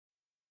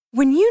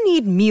When you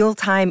need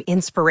mealtime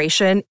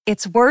inspiration,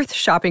 it's worth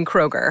shopping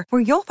Kroger,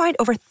 where you'll find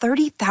over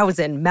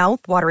 30,000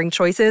 mouth-watering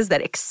choices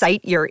that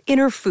excite your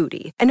inner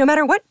foodie. And no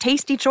matter what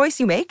tasty choice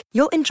you make,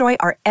 you'll enjoy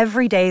our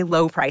everyday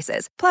low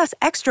prices, plus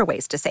extra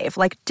ways to save,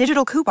 like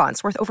digital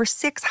coupons worth over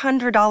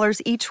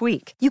 $600 each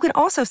week. You can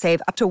also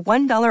save up to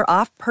 $1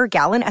 off per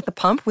gallon at the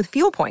pump with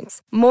fuel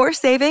points. More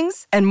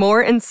savings and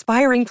more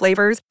inspiring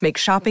flavors make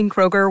shopping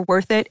Kroger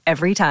worth it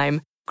every time.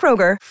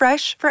 Kroger,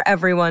 fresh for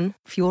everyone.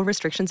 Fuel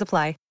restrictions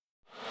apply.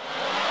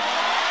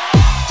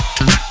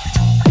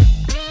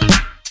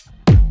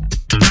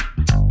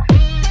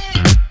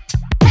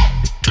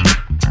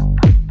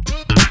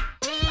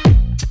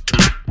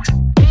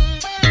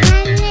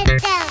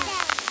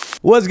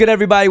 What's good,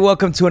 everybody?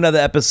 Welcome to another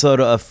episode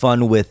of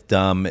Fun with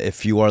Dumb.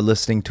 If you are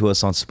listening to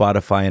us on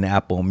Spotify and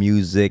Apple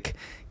Music,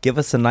 give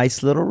us a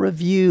nice little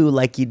review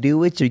like you do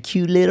with your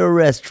cute little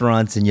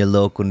restaurants in your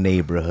local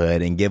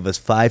neighborhood, and give us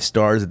 5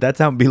 stars.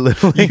 That's not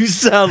belittling. You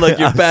sound like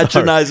you're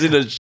patronizing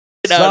the shit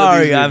out of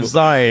these people. I'm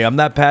sorry. I'm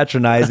not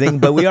patronizing,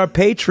 but we are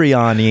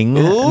Patreoning.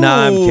 No,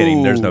 I'm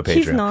kidding. There's no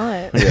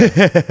Patreon.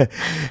 He's not.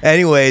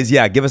 Anyways,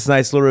 yeah, give us a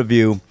nice little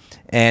review.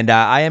 And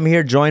I am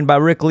here joined by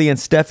Rick Lee and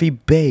Steffi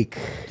Bake.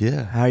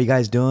 Yeah. How are you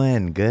guys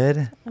doing?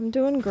 Good? I'm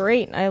doing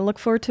great. I look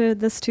forward to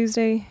this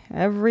Tuesday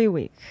every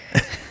week.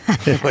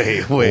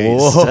 Wait.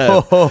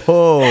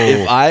 Whoa.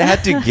 If I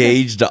had to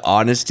gauge the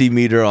honesty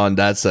meter on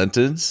that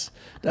sentence,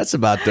 that's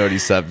about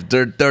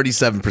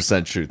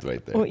 37% truth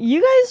right there. Well, you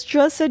guys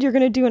just said you're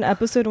going to do an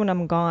episode when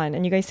I'm gone,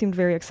 and you guys seemed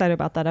very excited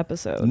about that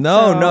episode.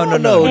 No.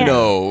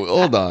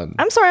 Hold on.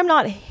 I'm sorry, I'm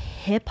not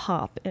hip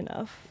hop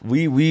enough.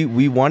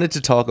 We wanted to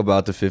talk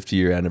about the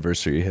 50-year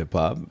anniversary of hip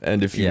hop,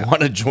 and if you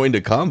want to join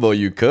the combo,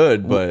 you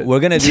could. But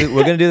we're gonna do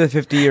the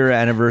 50-year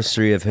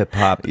anniversary of hip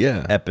hop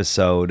Yeah.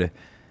 episode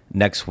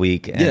next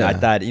week, and Yeah. I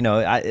thought,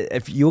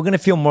 if you were gonna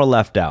feel more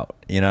left out,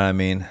 you know what I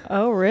mean?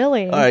 Oh,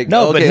 really? all right,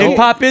 No, but okay. hip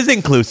hop is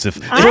inclusive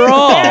for I'm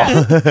all, fair.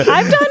 I've done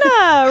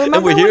a. Remember and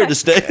we're when here I- to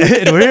stay.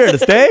 and we're here to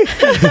stay.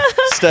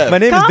 Steph, My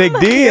name is Big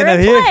Come D, here and I'm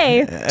and here.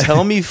 play.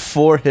 tell me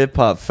 4 hip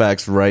hop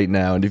facts right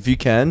now, and if you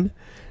can,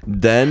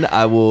 then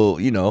I will.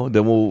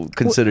 Then we'll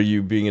consider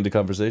you being in the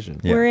conversation.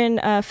 Yeah. We're in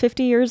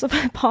 50 years of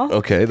hip hop.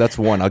 Okay, that's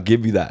one. I'll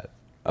give you that.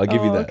 Oh,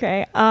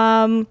 okay.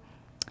 I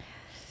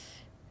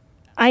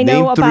Name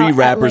know 3 about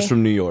rappers LA.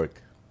 from New York.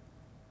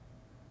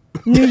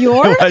 New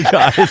York. Why did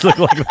your eyes look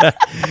like that?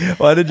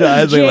 Why did your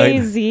eyes look like that?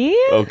 Jay-Z.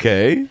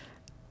 Okay.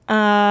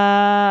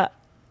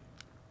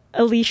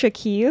 Alicia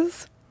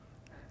Keys.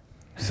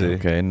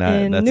 Okay, In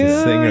that's New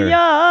a singer. York.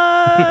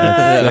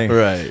 That's a singer.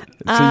 Right.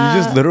 So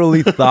you just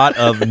literally thought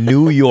of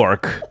New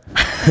York,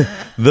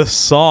 the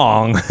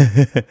song,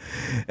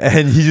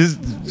 and you just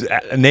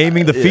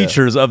naming the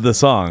features of the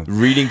song.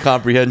 Reading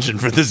comprehension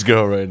for this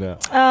girl right now.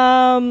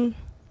 I mean,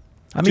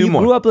 2 you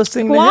more. grew up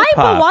listening to Why? hip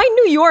hop. But why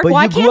New York? But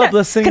Why you grew can't up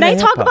listening Can to I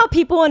talk hip-hop. about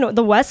people in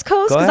the West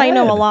Coast? Go Because I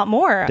know a ahead. lot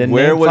more. Then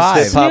Where name was 5.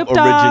 hip hop Snoop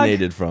Dogg.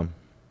 originated from?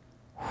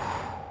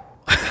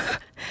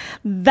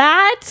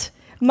 That,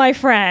 my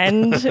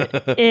friend,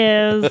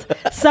 is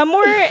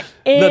somewhere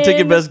in. No, take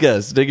your best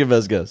guess. Take your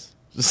best guess.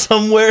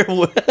 Somewhere.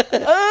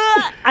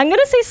 I'm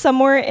gonna say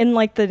somewhere in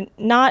like the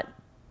not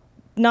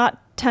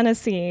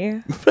Tennessee,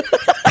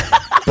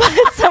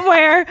 but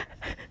somewhere.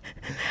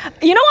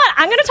 You know what?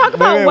 I'm gonna talk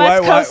about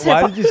West Coast hip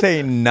why hop. did you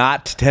say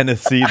not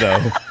Tennessee,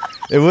 though?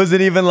 It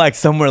wasn't even like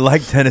somewhere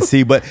like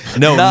Tennessee, but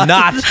no,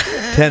 not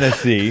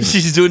Tennessee.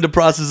 She's doing the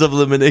process of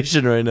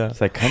elimination right now.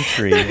 It's like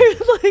country.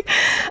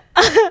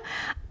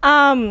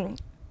 Oh,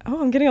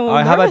 I'm getting a little. All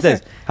right, how about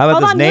nervous this? here. How about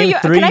Hold this? on, Name New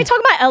York. 3. Can I talk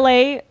about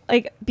LA?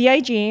 Like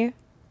BIG.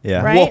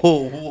 Yeah. Right?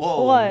 Whoa.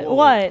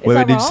 What? Is Wait,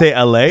 that did you wrong?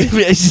 say LA?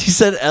 She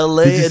said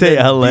LA. Did you and say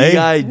then LA?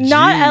 B.I.G.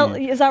 Not L.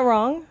 Is that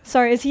wrong?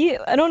 Sorry. Is he?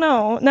 I don't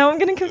know. Now I'm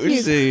getting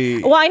confused.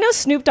 see. Well, I know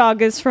Snoop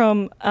Dogg is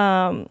from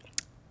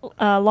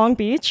Long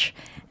Beach,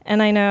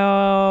 and I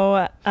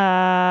know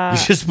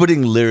You're just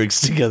putting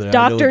lyrics together. I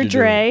know what Dr. you're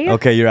Dre.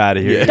 Okay, you're out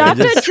of here. Yeah.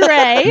 Dr.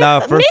 Dre.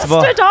 No, first Mr. of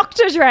all-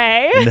 Dr.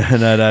 Dre.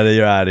 No,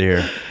 you're out of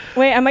here.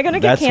 Wait, am I gonna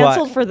get That's why-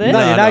 canceled for this? No,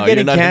 you're not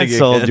getting gonna get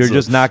canceled. You're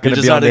just not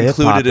gonna be on the hip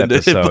hop included in the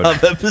episode. hip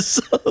hop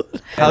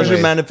episode. How's your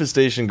Anyways.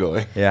 manifestation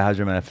going? Yeah, how's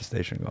your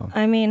manifestation going?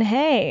 I mean,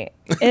 hey,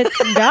 it's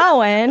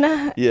going.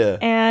 Yeah.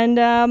 And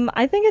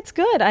I think it's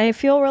good. I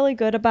feel really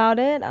good about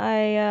it.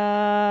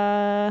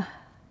 I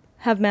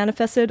have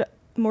manifested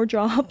more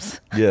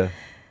jobs. Yeah.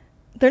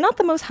 They're not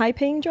the most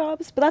high-paying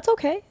jobs, but that's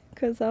okay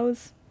because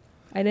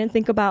I didn't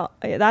think about.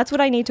 That's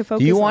what I need to focus on.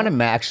 Do you want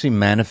to actually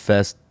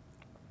manifest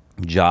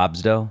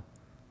jobs, though?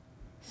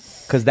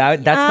 Because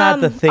that's not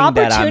the thing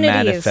that I'm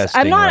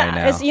manifesting I'm not, right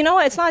now. You know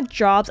what? It's not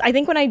jobs. I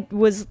think when I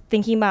was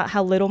thinking about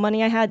how little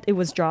money I had, it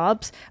was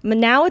jobs. But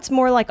now it's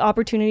more like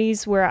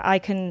opportunities where I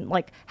can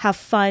like have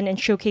fun and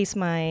showcase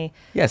my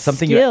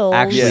something skills. you're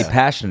actually Yeah.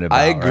 passionate about.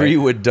 I agree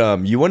right?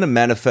 with You want to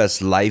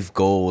manifest life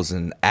goals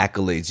and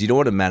accolades. You don't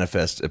want to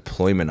manifest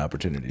employment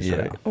opportunities, Yeah.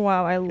 right?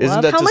 Wow, I Isn't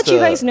love that how just much you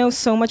a- guys know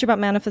so much about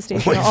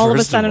manifestation Wait, all of a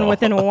first of sudden all.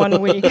 within 1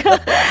 week.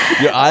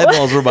 Your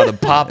eyeballs were about to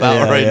pop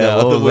out right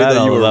now. The way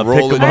that you were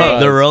rolling Pick 'em up. your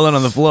They're eyes. rolling on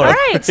on the floor. All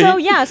right, so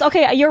yes,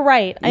 okay, you're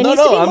right. It No,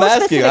 needs to be I'm more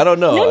asking. specific. I don't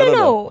know. No, I no, don't no.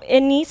 know.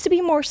 It needs to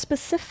be more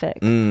specific.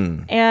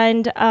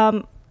 And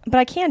but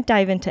I can't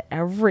dive into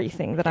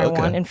everything that I Okay.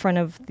 want in front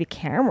of the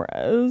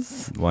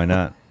cameras. Why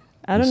not?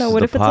 I don't This know. is What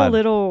the if it's a pod.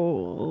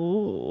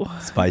 little,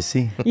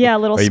 Spicy? yeah, a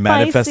little Are you spicy?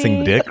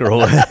 manifesting dick or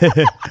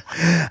what?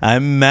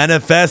 I'm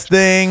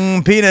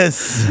manifesting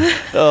penis.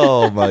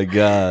 Oh my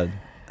god.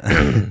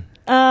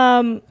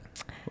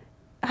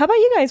 How about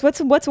you guys?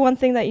 What's one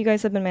thing that you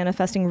guys have been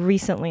manifesting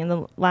recently in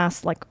the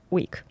last like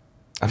week?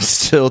 I'm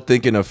still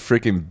thinking of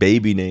freaking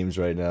baby names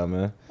right now,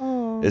 man.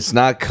 It's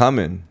not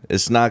coming.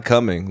 It's not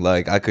coming.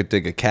 Like, I could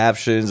think of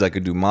captions, I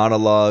could do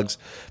monologues,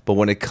 but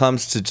when it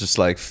comes to just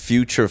like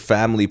future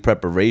family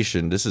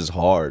preparation, this is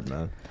hard,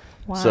 man.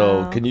 So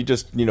Wow. can you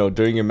just,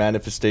 during your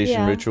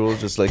manifestation Yeah. rituals,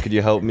 just like, could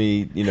you help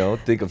me,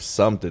 think of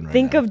something right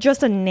Think now? of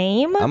just a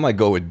name. I might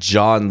go with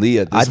John Lee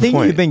at this I think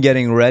point. you've been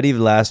getting ready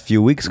the last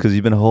few weeks because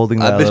you've been holding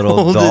that I've been little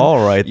holding-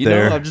 doll right you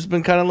there. know, I've just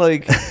been kind of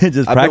like,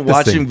 Just I've been practicing.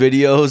 watching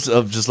videos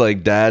of just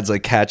like dads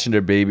like catching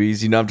their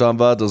babies. You know what I'm talking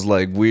about? Those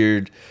like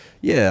weird.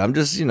 Yeah, I'm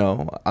just,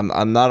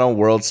 I'm not on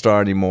World Star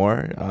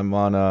anymore. I'm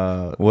on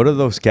What are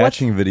those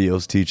catching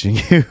videos teaching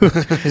you?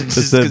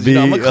 Just to 'cause, be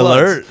I'm a klutz.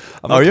 alert.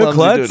 I'm You a clumsy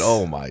klutz? dude.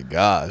 Oh my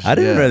gosh. I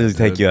didn't yeah, really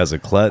take dude. you as a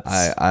klutz.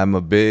 I'm a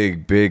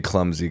big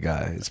clumsy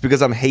guy. It's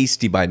because I'm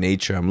hasty by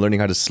nature. I'm learning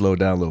how to slow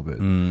down a little bit.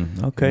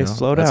 Okay, you know?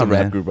 slow That's down, a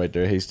rap man. group right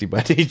there, hasty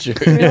by nature.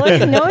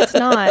 Really? No, it's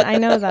not. I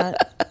know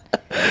that.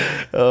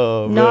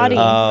 Oh, man. Naughty,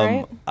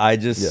 right? I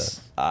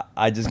just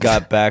I just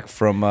got back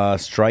from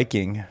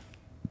striking.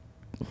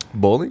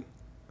 Bowling?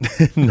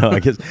 No,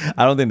 I guess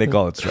I don't think they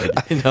call it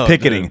striking. know,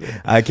 Picketing.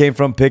 dude. I came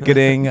from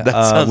picketing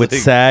sounds with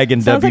like- SAG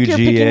and Sounds WGA. like you're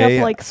picking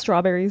up like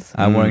strawberries.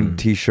 I'm wearing a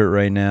t-shirt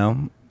right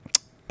now.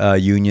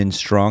 Union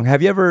strong.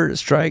 Have you ever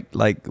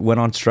went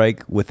on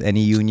strike with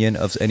any union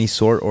of any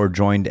sort or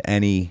joined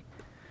any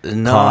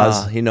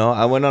cause?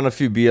 I went on a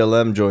few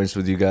BLM joints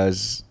with you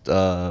guys,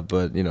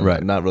 but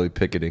Right. not really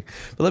picketing.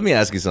 But let me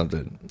ask you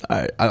something. All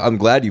right, I'm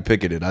glad you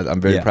picketed.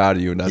 I'm very Yeah. proud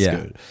of you, and that's Yeah.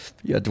 good.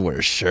 You had to wear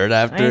a shirt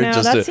after. I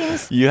know, that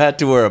seems- You had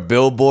to wear a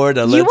billboard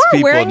that You lets weren't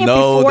people wearing it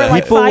know before, that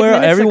like, People 5 wear.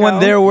 minutes Everyone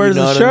ago. there wears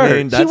You know a what I shirt.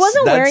 mean? She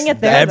wasn't wearing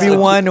it there, that's though.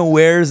 Everyone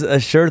wears a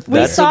shirt We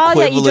there. saw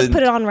that you just equivalent-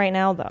 put it on right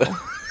now, though.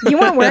 You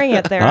weren't wearing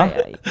it there.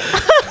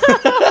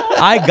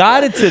 I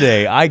got it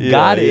today. I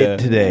got Yeah. it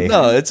today.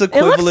 No, it's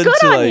equivalent good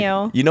to on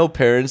like you.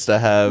 parents that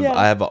have. Yeah.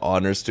 I have an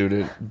honor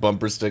student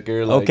bumper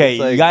sticker. Like, Okay,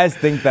 it's like, you guys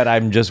think that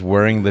I'm just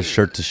wearing the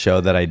shirt to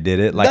show that I did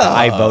it, like No.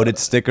 I voted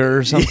sticker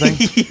or something?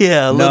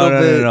 yeah, a No, little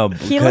no, bit. no, no.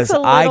 He looks Because a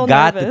I little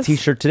got nervous. the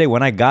T-shirt today.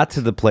 When I got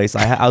to the place,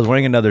 I was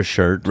wearing another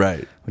shirt.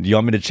 Right. Do you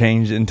want me to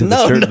change into the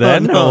No, shirt no,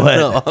 then? or no, what?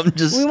 no. I'm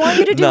just. We want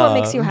you to do what nah,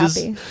 makes you I'm just-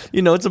 happy.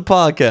 it's a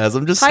podcast.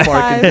 I'm just High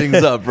sparking five.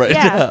 things up right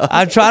Yeah. now.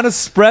 I'm trying to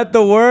spread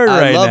the word I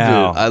right love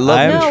now. it. I love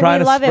I'm it. No, trying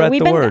we to love spread it. We've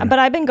the been, word. but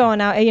I've been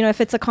going out.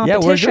 If it's a Yeah,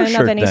 where's your competition of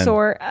shirt any then?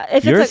 sort,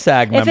 if You're a it's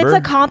SAG if it's member.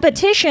 a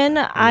competition,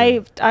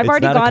 I've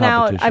already not a gone out.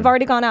 competition. I've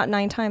already gone out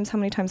 9 times. How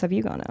many times have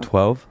you gone out?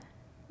 12.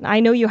 I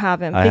know you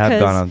haven't. I have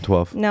because gone on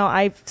 12. No,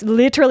 I've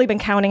literally been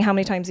counting how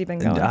many times you've been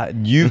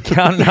going. You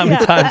counted how many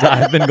Yeah. times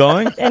I've been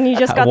going? And you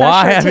just got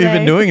Why that shirt have you been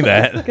today. doing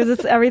that?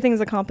 Because everything's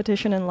a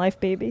competition in life,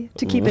 baby.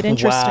 To keep it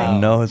interesting.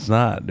 No, it's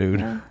not,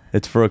 dude.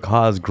 It's for a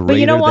cause greater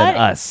you know what? than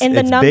us. And the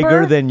it's number-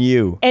 bigger than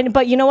you.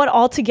 But you know what?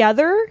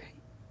 Altogether,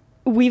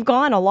 we've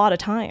gone a lot of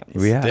times.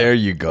 We have. There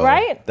you go.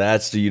 Right?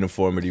 That's the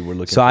uniformity we're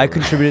looking for. So I right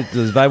contributed.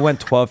 If I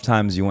went 12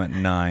 times, you went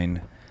 9.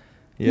 now.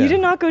 You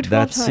did not go 12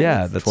 That's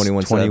times. that's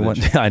 21 21.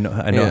 Savage. I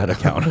know Yeah. how to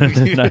count.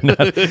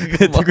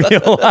 It took me a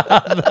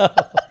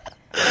while.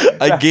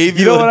 I gave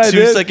You you, know what a I 2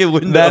 did? second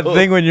window. That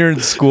thing when you're in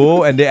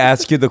school and they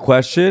ask you the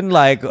question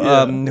like,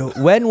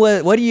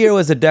 what year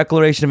was the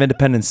Declaration of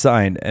Independence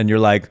signed? And you're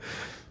like,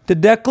 the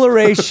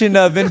Declaration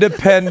of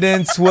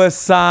Independence was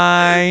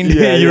signed.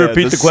 Yeah, you yeah,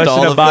 repeat the the question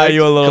stall and buy effect.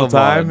 you a little Come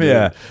on, time. dude.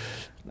 Yeah.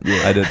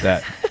 I did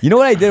that. You know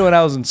what I did when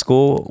I was in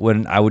school?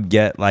 When I would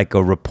get like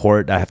a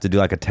report, I have to do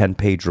like a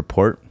 10-page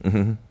report.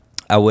 Mm-hmm.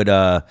 I would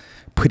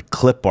put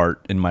clip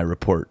art in my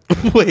report.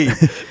 Wait,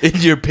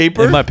 in your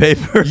paper? In my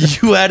paper.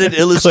 You added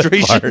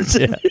illustrations? Art,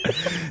 yeah.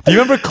 Do you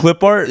remember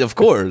clip art? Of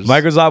course.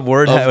 Microsoft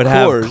Word Of would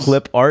course. have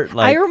clip art.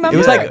 Like, I remember- It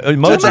was like Do you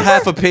emojis. That's a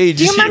half a page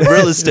Do you remember-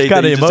 real estate It's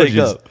got that you just take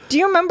emojis. up. Do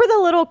you remember the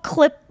little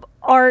clip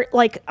art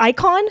like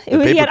icon?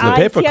 He had paperclip.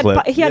 eyes. The He had,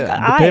 paperclip. he had Yeah.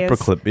 The eyes. paper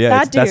clip. Yeah,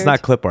 That that's dude.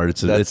 not clip art.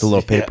 It's a That's-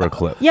 little paper yeah.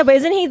 clip. Yeah, but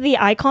isn't he the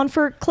icon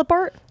for clip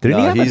art? Didn't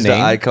he have he's a the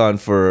name? icon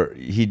for,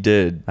 he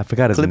did. I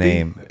forgot his Clippy?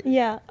 name.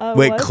 Yeah.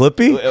 Wait, what?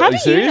 Clippy? How Are do you you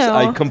serious? know?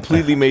 I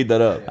completely made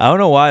that up. I don't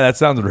know why. That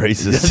sounds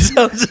racist.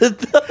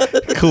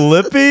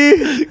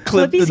 Clippy?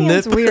 Clippy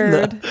seems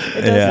weird. It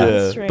does Yeah.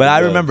 sound strange. But I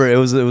does. remember it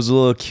was a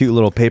little cute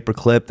little paper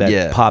clip that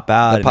Yeah. pop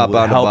out That and pop would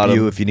out the help bottom.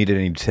 you if you needed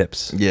any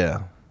tips. Yeah.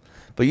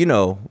 But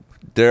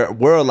there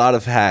were a lot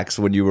of hacks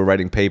when you were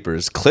writing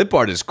papers. Clip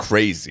art is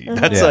crazy.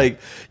 That's Yeah. like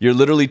you're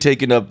literally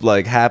taking up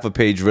like half a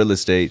page real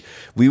estate.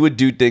 We would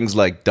do things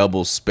like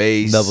double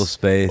space,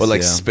 or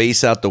like yeah.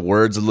 space out the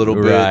words a little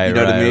bit. Right, You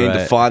know what I right, mean? The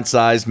right. font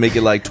size, make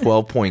it like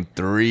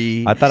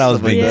 12.3. I thought I was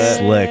stuff like being that.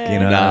 slick, you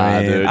know. what Nah,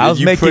 I mean? dude. I was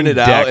you making print it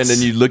out decks. and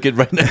then you look it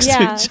right next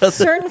Yeah, to each other.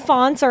 certain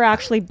fonts are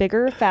actually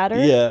bigger,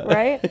 fatter. Yeah.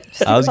 Right.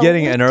 I was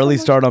getting an early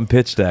start on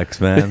pitch decks,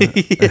 man. You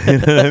know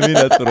what I mean?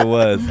 That's what it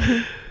was.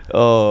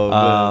 Oh,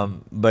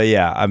 man. But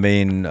yeah, I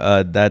mean,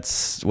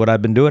 that's what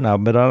I've been doing.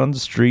 I've been out on the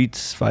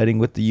streets fighting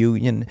with the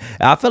union.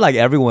 I feel like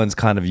everyone's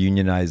kind of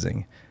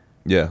unionizing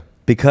Yeah.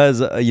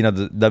 because you know,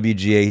 the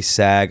WGA,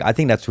 SAG. I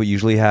think that's what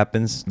usually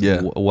happens.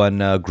 Yeah.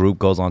 One group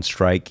goes on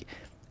strike,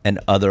 and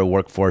other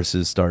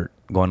workforces start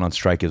going on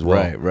strike as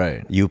well.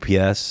 Right.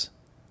 UPS.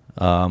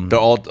 They're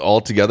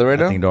all together right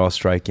I now? think they're all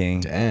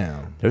striking.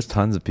 Damn. There's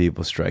tons of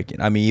people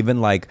striking. I mean,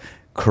 even like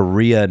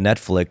Korea,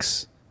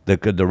 Netflix,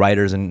 the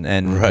writers and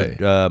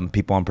Right.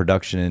 people on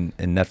production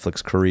in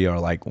Netflix Korea are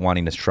like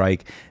wanting to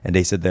strike, and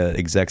they said the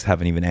execs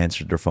haven't even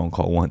answered their phone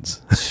call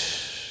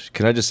once.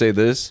 Can I just say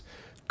this?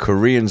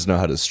 Koreans know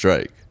how to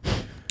strike.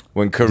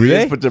 When they?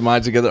 Koreans put their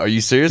minds together, are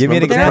you serious? Give me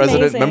an Remember the example.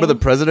 president? They're Remember the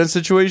amazing. president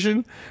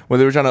situation when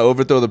they were trying to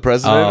overthrow the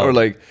president, Oh. or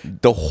like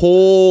the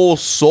whole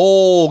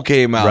soul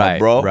came out, Right,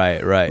 bro.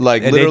 right.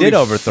 Like And they literally did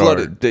overthrow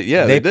flooded. her. They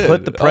They did.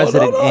 put the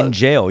president in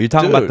jail. You're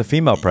talking about Dude, the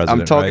female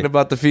president, I'm talking right?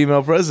 about the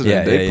female president.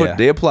 Yeah, they yeah, put yeah.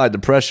 they applied the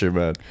pressure,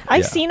 man.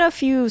 I've Yeah. seen a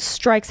few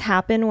strikes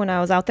happen when I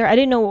was out there. I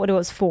didn't know what it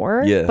was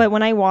for, Yeah. but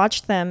when I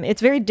watched them,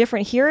 it's very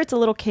different. Here, it's a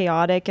little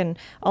chaotic and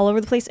all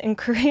over the place. In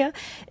Korea,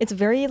 it's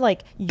very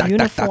like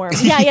uniform.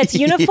 Yeah, it's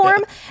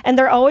uniform, and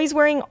they're always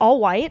wearing all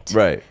white.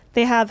 Right.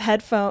 They have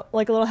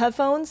like little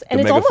headphones, and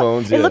The it's almost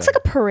megaphones, it yeah. looks like a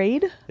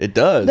parade. It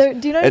does. Do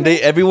you know what and I mean?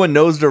 everyone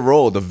knows their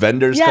role. The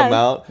vendors Yeah. come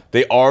out.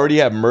 They already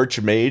have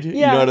merch made. You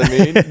Yeah. know what I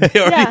mean? They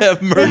already Yeah. have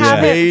They merch have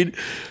it. made.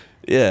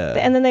 Yeah.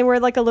 And then they wear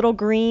like a little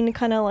green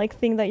kind of like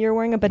thing that you're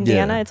wearing, a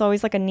bandana. Yeah. It's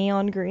always like a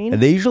neon green.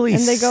 And they usually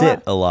And they go sit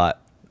out. a lot.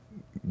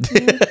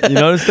 You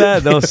notice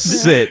that? They'll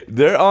sit.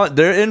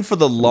 They're in for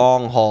the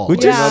long haul.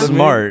 Which You Yeah. know is what I mean?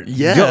 smart.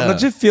 Yeah.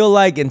 Don't you feel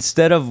like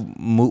instead of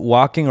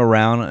walking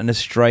around in a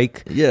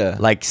strike, Yeah.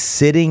 like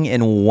sitting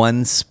in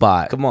one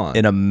spot, Come on.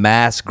 in a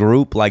mass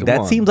group, like Come that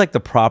on. seems like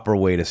the proper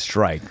way to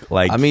strike.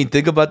 Like, I mean,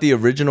 think about the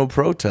original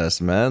protest,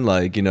 man.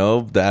 Like, you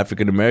know, the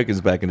African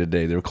Americans back in the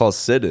day, they were called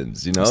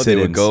sit-ins. You know, they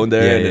would Sit-ins. go in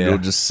there Yeah, and then yeah. they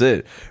would just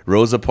sit.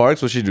 Rosa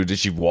Parks, what she do? Did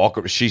she walk?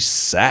 She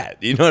sat.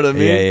 You know what I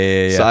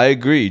mean? Yeah. So I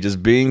agree.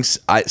 Just being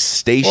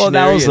stationary. well,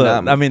 that was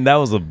and not- that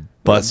was a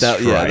bus that,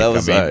 strike. yeah, that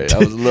was I mean, alright. That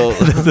was a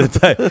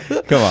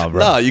little. Come on,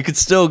 bro. No, you could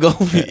still go.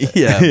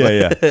 Yeah,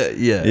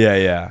 yeah.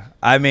 Yeah.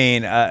 I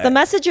mean, The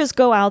messages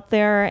go out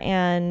there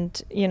and,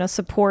 you know,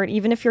 support,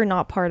 even if you're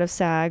not part of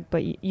SAG,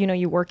 but, you know,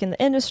 you work in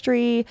the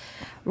industry.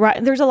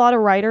 Right, there's a lot of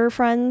writer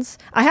friends.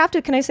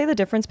 Can I say the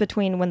difference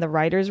between when the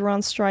writers were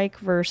on strike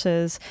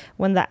versus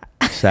when the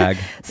SAG.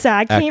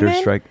 SAG came Actors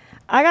in? strike.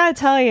 I gotta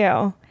tell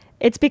you,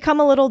 it's become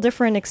a little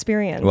different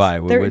experience. Why?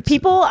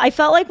 I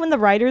felt like when the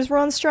writers were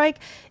on strike,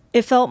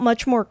 it felt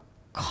much more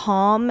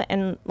calm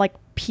and like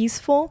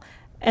peaceful.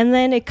 And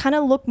then it kind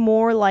of looked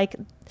more like,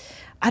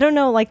 I don't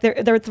know, like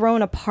they're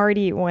throwing a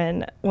party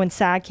when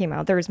SAG came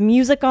out. There was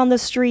music on the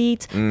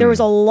street. There was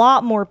a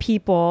lot more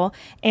people,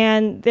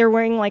 and they're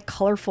wearing like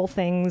colorful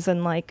things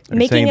and like You're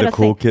making saying it the a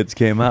cool thing. kids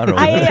came out. Or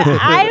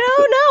I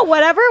don't know.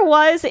 Whatever it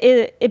was,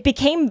 it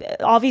became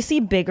obviously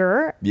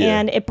bigger, Yeah.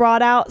 and it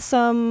brought out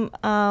some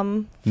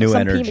New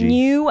energy.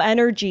 new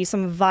energy,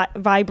 some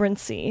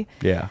vibrancy.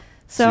 yeah.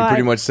 So So you're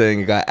pretty I- much saying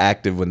it got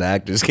active when the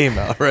actors came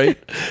out, right?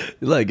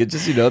 Like it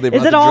just, you know, they Is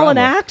brought it the all an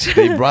drama. act?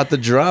 They brought the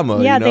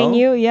drama. yeah, you know? they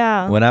knew.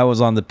 Yeah. When I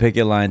was on the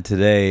picket line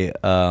today,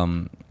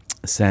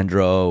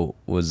 Sandra Oh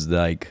was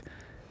like,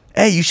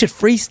 "Hey, you should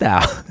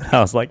freestyle."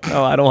 I was like,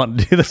 "No, I don't want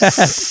to do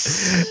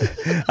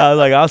that." I was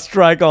like, "I'll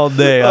strike all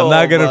day. I'm Oh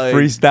not gonna my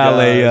freestyle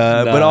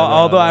gosh. but No,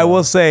 although I no.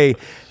 will say,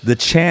 the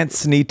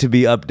chants need to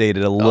be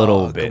updated a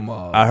little Oh, bit. come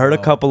on, I heard a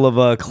bro. couple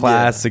of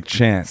classic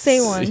chants. Say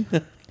one.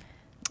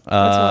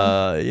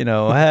 You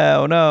know,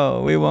 hell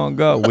no, we won't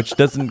go, which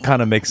doesn't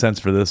kind of make sense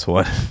for this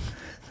one.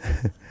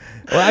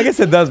 Well, I guess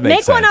it does make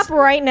Make sense. one up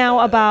right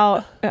now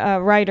about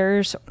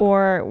writers,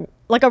 or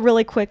like a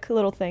really quick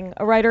little thing,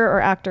 a writer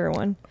or actor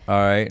one. All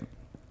right.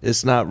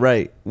 It's not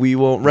right. We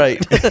won't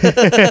write. There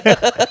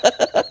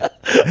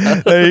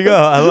you go.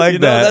 I like You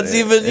know, that. that's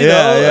even, you yeah,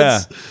 know, yeah.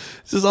 that's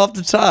just off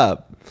the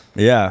top.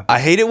 Yeah. I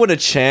hate it when a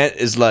chant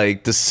is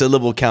like the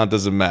syllable count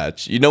doesn't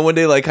match. You know, when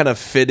they like kind of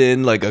fit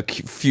in like a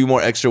few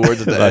more extra words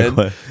at the Like end.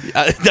 what?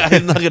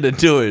 I'm not gonna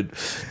do it,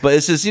 but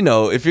it's just, you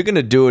know, if you're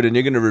gonna do it and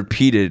you're gonna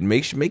repeat it,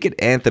 make it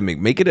anthemic,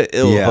 make it an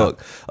ill Yeah.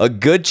 hook. A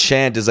good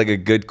chant is like a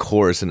good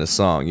chorus in a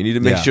song. You need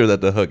to make Yeah. sure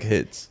that the hook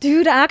hits.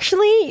 Dude,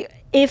 actually,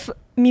 if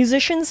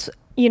musicians,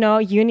 you know,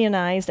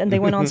 unionized and they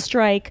went on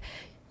strike,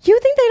 you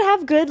think they'd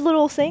have good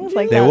little things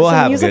like They that? will some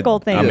have musical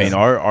good, things. I mean,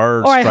 our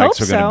Or I strikes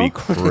hope are going to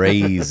be so.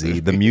 crazy.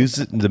 The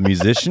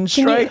musician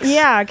Can you- strikes.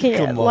 yeah, can you,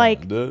 Come on,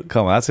 like dude.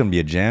 Come on, that's going to be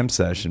a jam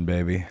session,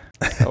 baby.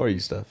 How are you,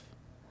 Steph?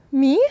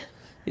 me?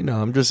 You know,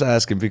 I'm just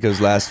asking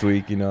because last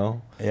week, you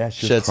know, Yeah,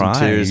 she was shed some crying.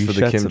 tears You for the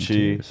shed some kimchi.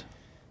 tears.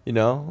 You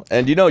know,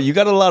 and you know, you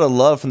got a lot of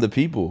love from the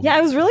people. Yeah,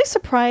 I was really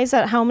surprised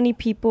at how many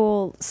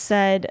people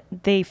said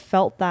they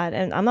felt that,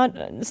 and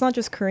it's not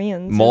just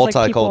Koreans. It was,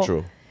 like, people-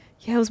 Multicultural.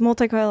 Yeah, it was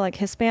multicultural, like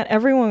Hispanic.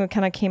 Everyone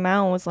kind of came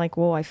out and was like,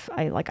 "Whoa,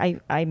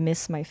 I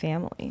miss my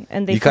family."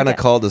 And they You kind of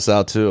forget- called us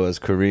out too as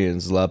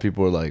Koreans. A lot of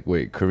people were like,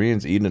 "Wait,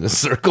 Koreans eating in a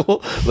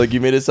circle?" Like you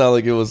made it sound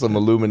like it was some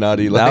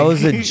Illuminati. Like That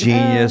was a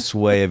genius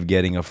way of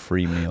getting a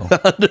free meal.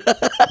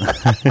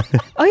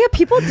 Oh yeah,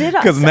 people did.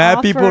 Because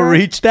mad people offer-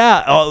 reached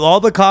out.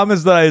 All the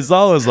comments that I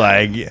saw was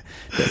like,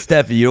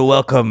 "Steffi, you're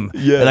welcome."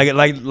 Yeah.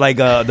 Like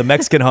the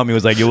Mexican homie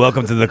was like, "You're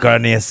welcome to the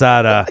carne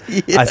asada."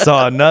 I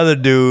saw another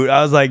dude.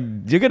 I was like,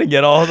 "You're gonna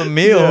get all the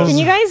meals." Can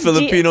you guys?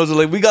 Filipinos are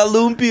like, "We got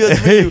lumpias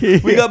for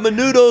you. We got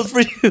menudos for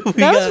you."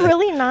 That was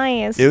really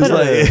nice. It was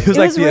but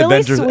like the really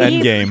Avengers sweet,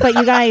 Endgame. But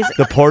you guys,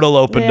 The portal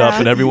opened up Yeah.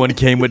 and everyone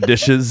came with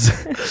dishes.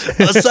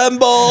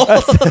 Assemble.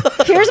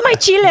 here's my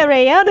chile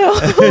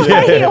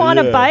relleno. You want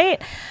a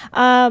bite?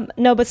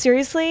 No, but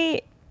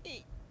seriously,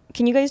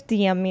 can you guys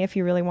DM me if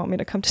you really want me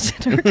to come to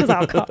dinner? Because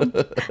I'll come.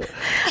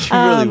 She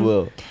really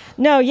will.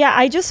 No, yeah,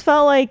 I just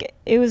felt like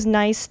it was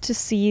nice to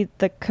see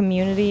the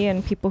community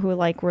and people who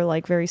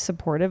were very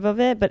supportive of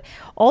it, but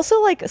also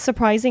like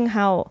surprising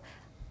how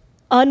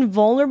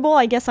unvulnerable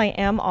I guess I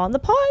am on the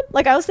pod.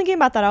 Like I was thinking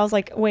about that. I was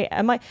like, wait,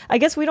 I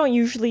guess we don't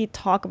usually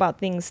talk about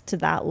things to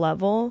that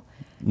level.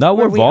 No,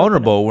 Where we're we open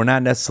vulnerable. We're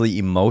not necessarily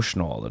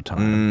emotional all the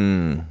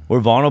time. We're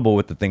vulnerable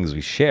with the things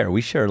we share. We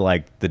share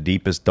like the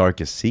deepest,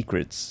 darkest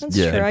secrets That's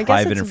Yeah. true. and I guess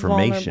private it's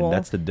information. vulnerable.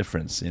 That's the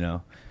difference, you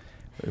know.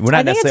 We're I not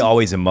think necessarily it's-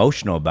 always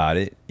emotional about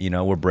it. You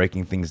know, we're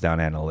breaking things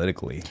down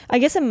analytically. I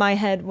guess in my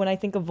head, when I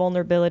think of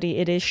vulnerability,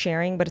 it is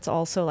sharing, but it's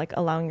also like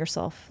allowing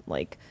yourself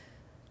like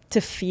to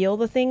feel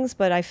the things.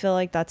 But I feel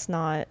like that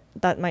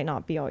might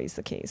not be always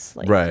the case.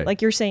 Like, Right.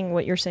 Like you're saying,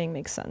 what you're saying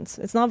makes sense.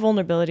 It's not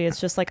vulnerability.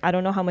 It's just like, I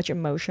don't know how much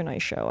emotion I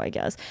show, I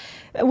guess,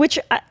 which,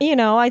 you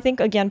know, I think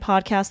again,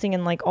 podcasting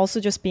and like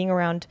also just being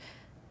around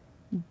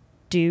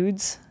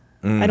dudes.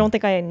 I don't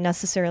think I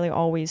necessarily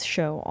always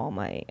show all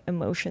my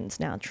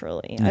emotions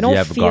naturally. I Did don't you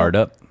have feel a guard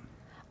up?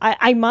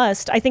 I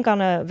must. I think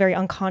on a very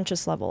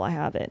unconscious level, I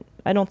have it.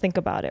 I don't think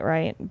about it,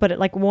 right? But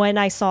like when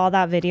I saw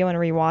that video and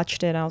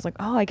rewatched it, I was like,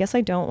 oh, I guess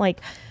I don't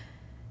like,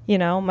 you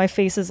know, my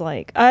face is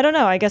like, I don't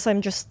know. I guess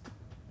I'm just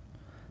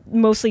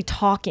mostly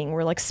talking.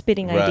 We're like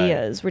spitting Right.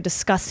 ideas. We're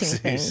discussing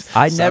things.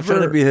 I Stop never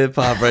trying to be hip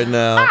hop right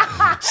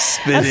now.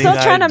 Spitting still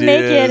trying to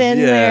make it ideas. in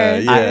Yeah,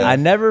 there. Yeah. I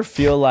never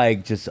feel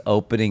like just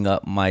opening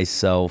up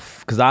myself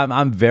because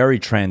I'm very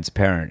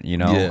transparent, you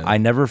know. Yeah. I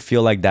never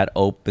feel like that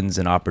opens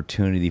an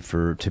opportunity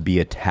to be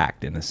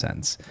attacked in a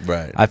sense.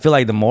 Right. I feel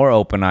like the more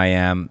open I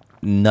am,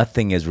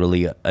 nothing is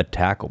really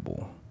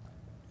attackable.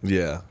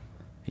 Yeah.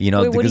 You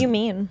know, Wait, what do because you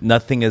mean?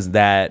 Nothing is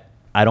that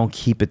I don't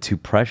keep it too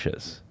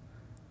precious.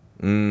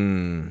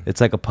 It's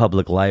like a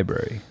public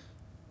library.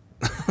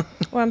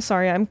 Well, I'm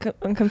sorry. I'm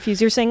confused.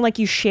 You're saying like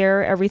you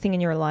share everything in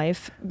your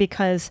life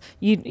because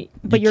but you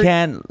you're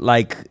can't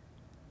like.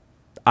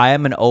 I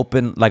am an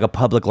open like a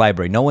public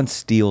library. No one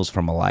steals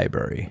from a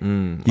library.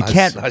 You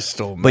can't. I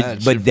stole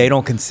mad but shit they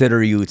don't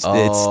consider you. It's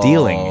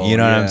stealing. You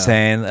know what yeah. I'm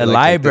saying? They A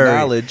like take the library.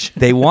 knowledge.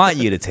 They want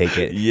you to take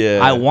it. Yeah.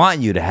 I want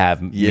you to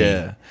have. Me.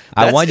 Yeah.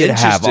 I That's want you to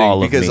have interesting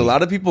all of because me. a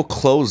lot of people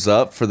close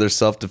up for their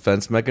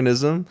self-defense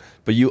mechanism,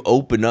 but you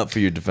open up for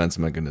your defense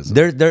mechanism.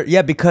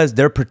 They're because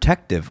they're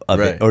protective of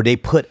Right. it, or they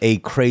put a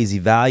crazy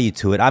value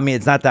to it. I mean,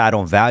 it's not that I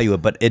don't value it,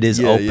 but it is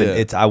Yeah, open. yeah.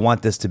 It's I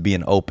want this to be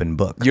an open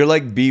book. You're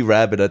like B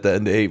Rabbit at the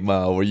end of 8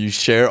 Mile, where you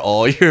share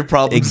all your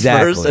problems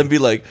Exactly. first and be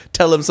like,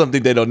 tell them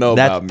something they don't know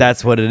about me.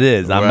 That's what it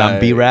is. I'm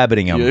B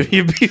rabbiting them.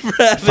 You're B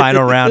Rabbit.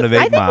 Final round of 8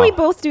 I think Mile. we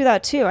both do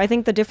that too. I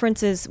think the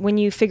difference is when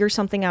you figure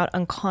something out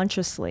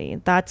unconsciously.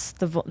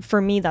 For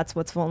me, that's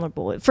what's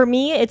vulnerable. For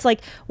me, it's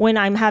like when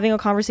I'm having a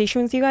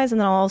conversation with you guys, and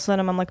then all of a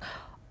sudden I'm like,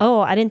 oh,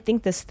 I didn't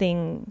think this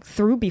thing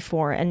through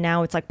before, and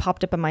now it's like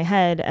popped up in my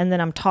head, and then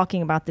I'm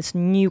talking about this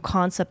new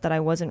concept that I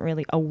wasn't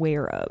really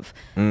aware of.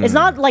 It's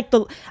not like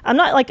I'm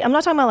not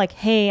talking about like,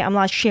 hey, I'm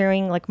not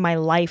sharing like my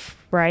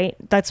life, right?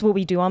 That's what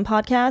we do on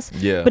podcasts.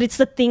 Yeah. But it's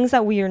the things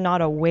that we are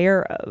not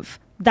aware of.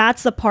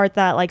 That's the part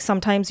that like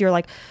sometimes you're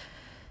like,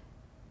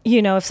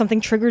 you know, if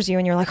something triggers you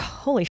and you're like,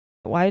 holy shit,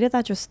 why did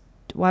that just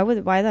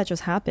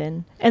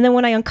happen? And then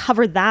when I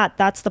uncover that,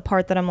 that's the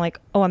part that I'm like,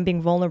 oh, I'm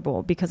being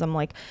vulnerable because I'm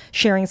like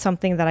sharing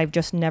something that I've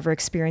just never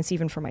experienced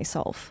even for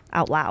myself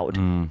out loud.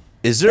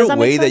 Is there Does a that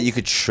way make that sense? you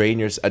could train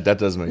yourself? That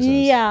does make sense.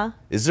 Yeah.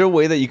 Is there a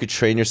way that you could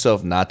train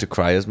yourself not to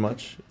cry as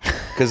much?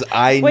 Because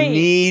I Wait.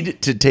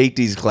 need to take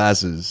these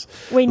classes.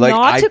 Wait,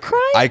 not to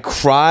cry? I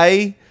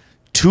cry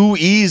too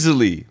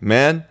easily,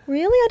 man.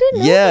 Really? I didn't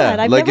know Yeah, that.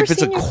 I've like never if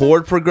it's a seen your-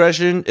 chord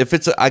progression, if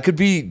it's I could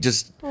be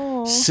just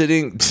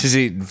sitting.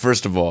 See,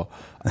 first of all,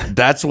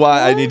 that's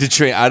why I need to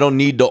train. I don't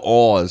need the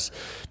awes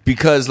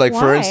because, like,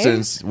 for Why?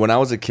 instance, when I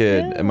was a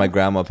kid and my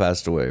grandma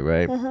passed away,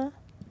 right?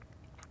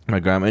 My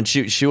grandma, and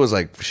she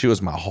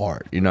was my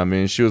heart, you know what I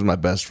mean? She was my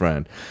best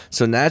friend.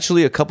 So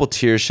naturally, a couple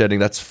tears shedding,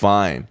 that's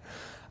fine.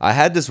 I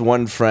had this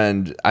one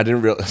friend. I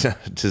didn't realize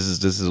this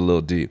is a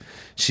little deep.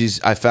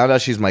 I found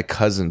out she's my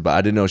cousin, but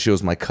I didn't know she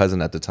was my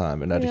cousin at the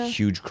time, and I had a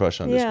huge crush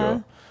on this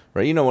girl.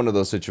 Right, you know, one of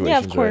those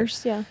situations. Yeah, of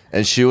course, right? yeah.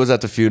 And she was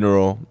at the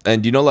funeral,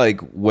 and you know, like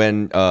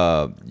when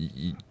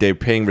they're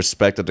paying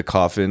respect at the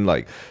coffin,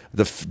 like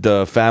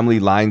the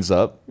family lines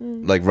up,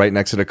 like right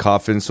next to the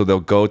coffin, so they'll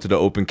go to the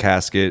open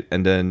casket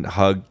and then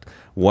hug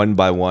one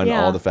by one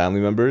all the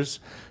family members.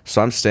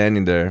 So I'm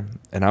standing there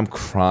and I'm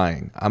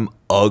crying. I'm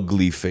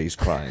ugly face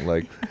crying,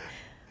 like.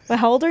 But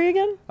how old are you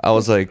again? I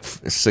was like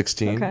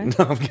 16. Okay.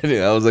 No, I'm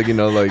kidding. I was like,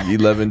 like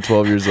 11,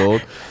 12 years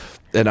old.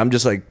 And I'm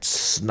just like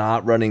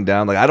snot running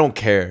down. Like, I don't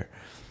care.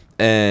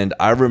 And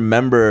I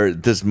remember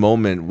this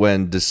moment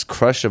when this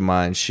crush of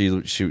mine, she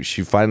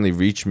finally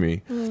reached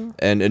me.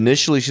 And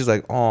initially she's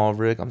like, "Oh,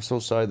 Rick, I'm so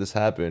sorry this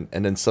happened."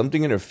 And then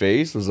something in her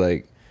face was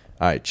like,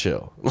 "All right,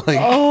 chill."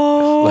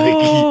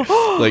 Like,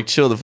 like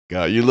chill the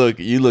out. You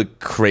look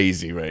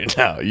crazy right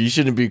now. You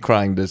shouldn't be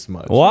crying this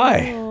much.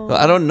 Why?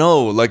 I don't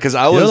know. Like, because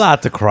I was You're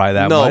allowed to cry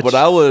that much. No, but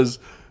I was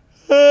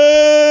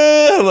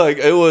like,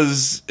 it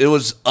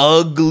was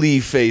ugly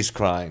face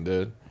crying,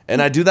 dude.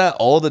 And I do that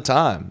all the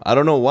time. I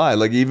don't know why.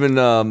 Like, even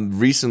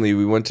recently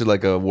we went to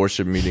like a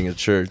worship meeting at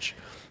church,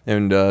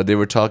 and they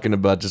were talking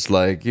about just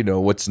like,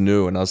 what's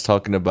new, and I was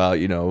talking about,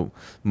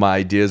 my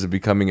ideas of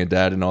becoming a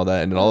dad and all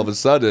that, and then all of a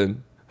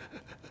sudden,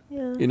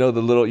 the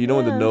little,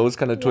 when the nose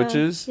kind of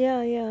twitches,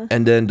 Yeah.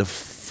 and then the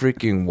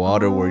freaking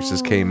waterworks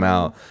just came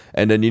out,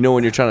 and then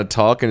when you're trying to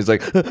talk and it's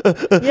like,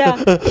 Yeah,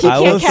 you I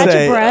will can't catch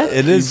say a breath.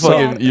 it is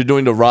you're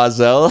doing the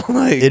Rozelle,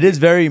 like It is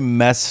very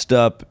messed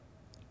up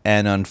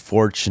and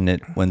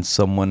unfortunate when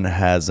someone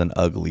has an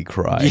ugly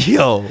cry.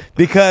 yo.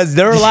 Because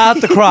they're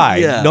allowed to cry.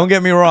 Yeah. Don't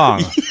get me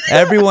wrong.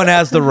 Everyone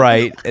has the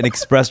right and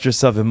express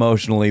yourself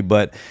emotionally.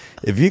 But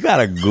if you got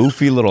a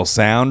goofy little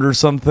sound or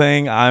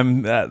something,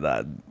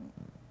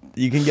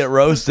 you can get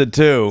roasted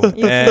too.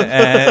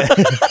 And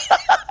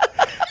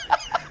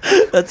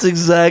That's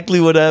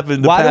exactly what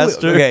happened. The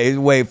pastor.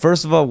 Wait.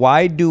 First of all,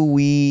 why do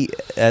we,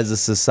 as a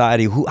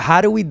society, how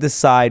do we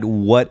decide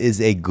what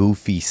is a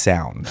goofy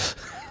sound?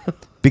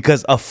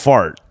 Because a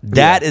fart,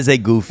 that is a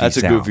goofy sound.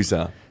 That's a goofy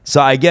sound. So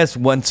I guess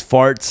once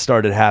farts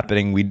started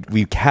happening, we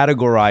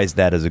categorized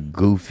that as a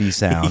goofy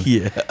sound.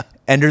 Yeah.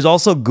 And there's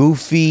also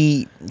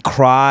goofy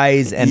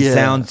cries and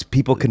sounds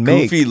people can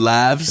make. Goofy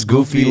laughs.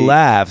 Goofy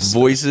laughs.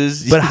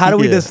 Voices. But how do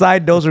we Yeah.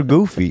 decide those are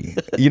goofy?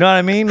 You know what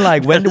I mean?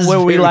 Like, when That is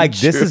were we very like,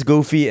 this true. is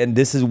goofy and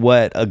this is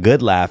what a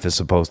good laugh is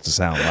supposed to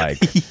sound like?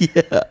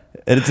 Yeah.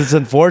 And it's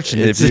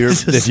unfortunate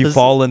if you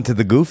fall into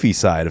the goofy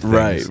side of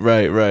things.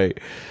 Right.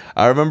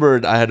 I remember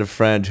I had a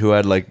friend who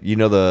had like,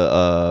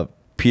 the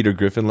Peter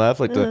Griffin laugh,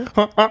 like the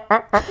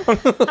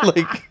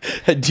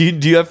like.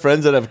 Do you have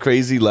friends that have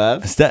crazy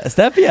laughs?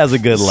 Steffi has a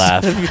good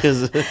laugh.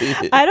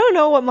 I don't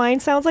know what mine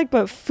sounds like,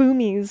 but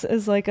Fumi's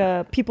is like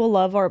people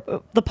love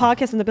the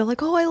podcast, and they'll be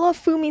like, "Oh, I love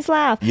Fumi's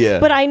laugh." Yeah.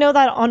 But I know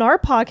that on our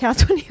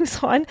podcast when he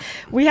was on,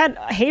 we had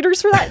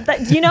haters for that.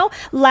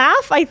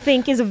 Laugh I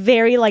think is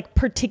very like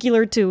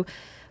particular to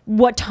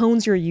what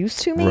tones you're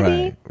used to,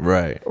 maybe.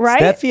 Right.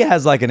 Steffi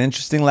has like an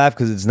interesting laugh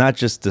because it's not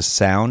just the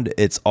sound;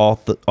 it's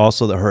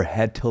also her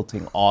head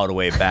tilting all the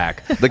way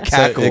back. The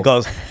cackle. So it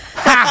goes.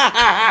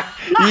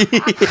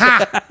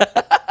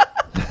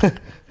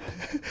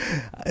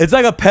 It's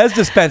like a Pez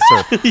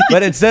dispenser,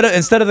 but instead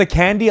of the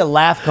candy, a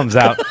laugh comes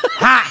out.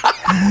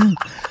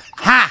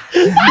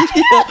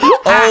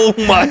 Oh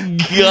my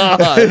god.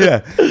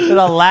 Yeah. And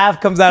a laugh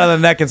comes out of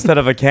the neck instead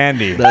of a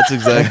candy. That's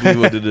exactly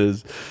what it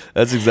is.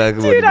 That's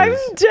exactly Dude, what I'm it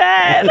is.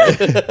 dead.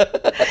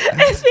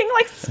 It's being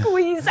like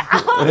squeezed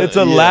out. It's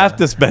a laugh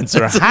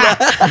dispenser.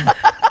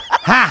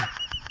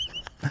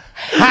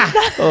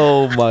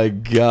 Oh my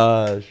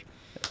gosh.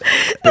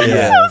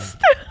 Yeah.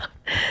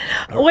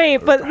 Wait,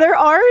 but there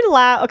are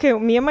okay,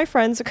 me and my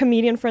friends,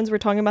 comedian friends, were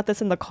talking about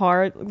this in the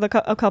car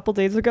a couple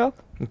days ago.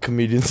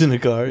 Comedians in a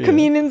car. Yeah.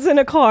 Comedians in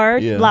a car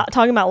Yeah.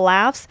 talking about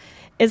laughs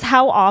is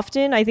how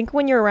often I think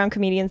when you're around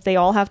comedians, they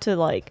all have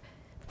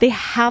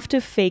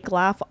to fake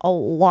laugh a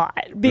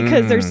lot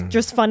because there's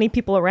just funny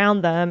people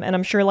around them, and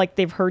I'm sure like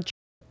they've heard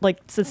like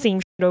it's the same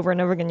shit over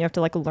and over again. You have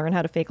to like learn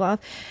how to fake laugh.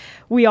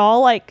 We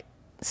all like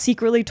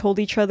secretly told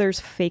each other's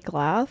fake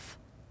laugh.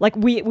 Like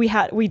we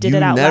did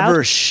it out loud. You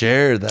never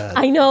share that.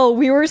 I know.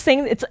 We were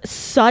saying it's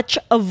such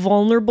a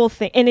vulnerable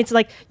thing. And it's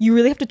like, you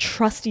really have to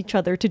trust each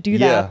other to do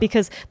that, Yeah.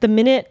 because the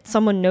minute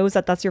someone knows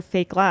that that's your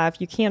fake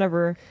laugh, you can't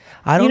ever.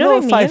 I don't You know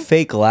what if I mean?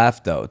 fake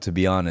laugh though, to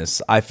be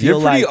honest. I feel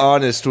You're pretty like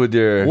honest with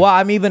your. well,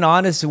 I'm even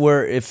honest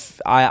where if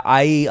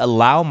I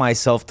allow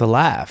myself to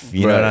laugh,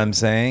 you know what Right. I'm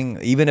saying?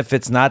 Even if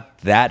it's not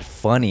that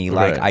funny,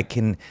 like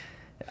Right.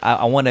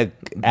 I want to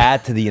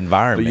add to the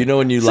environment. But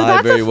when you So lie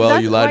that's very well,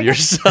 that's you lie to like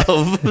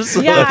yourself.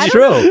 So- Yeah, I That's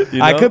don't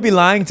true. I know? could be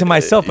lying to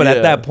myself, but Yeah.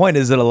 at that point,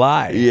 is it a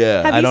lie?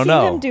 Yeah. Have I you don't seen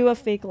know. him do a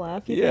fake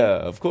laugh? you Yeah,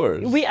 of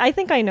course. think? I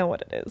think I know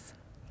what it is.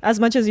 As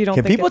much as you don't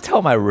Can think people it's-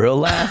 tell my real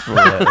laugh? Or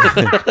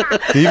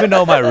what? Do you even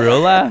know my real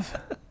laugh?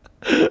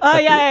 Oh,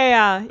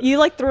 yeah. You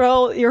like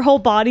throw your whole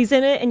body's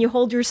in it and you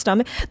hold your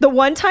stomach. The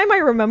one time I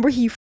remember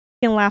he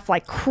laugh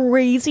like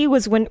crazy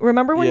was when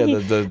Yeah, he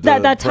the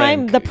that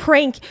time prank. the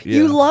prank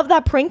you Yeah. love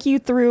that prank you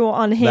threw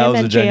on him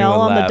was a at jail genuine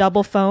on the laugh.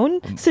 double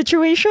phone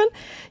situation.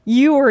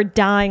 You were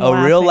dying.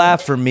 A real laughing.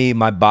 laugh for me,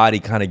 my body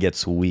kind of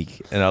gets weak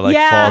and I like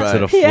Yeah, fall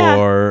to the yeah.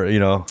 floor. You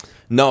know,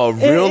 No, a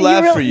real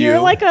laugh for you. You're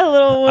like a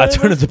little. I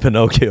turn into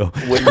Pinocchio.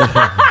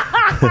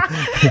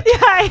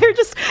 yeah, you're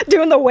just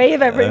doing the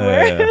wave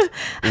everywhere.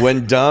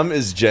 When Dumb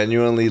is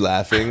genuinely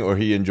laughing or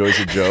he enjoys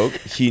a joke,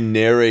 he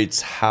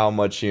narrates how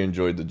much he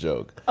enjoyed the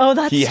joke. Oh,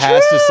 that's He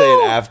has to say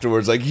true. it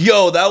afterwards, like,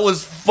 "Yo, that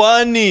was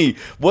funny.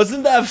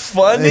 Wasn't that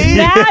funny?"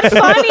 Mad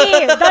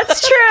funny.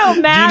 That's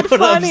true. Mad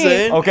what I'm funny.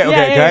 saying? Okay,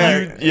 Yeah,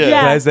 okay. yeah,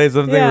 yeah. Can I say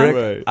something, Yeah. Rick?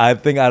 Right. I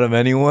think out of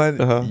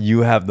anyone,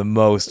 you have the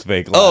most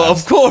fake laughs. Oh,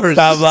 of course.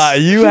 Stop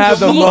lying. You have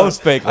the He-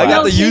 most fake I laughs. got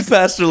No, the he's- youth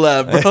pastor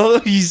laugh, bro.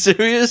 Are you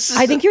serious?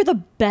 I think you're the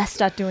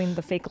best at doing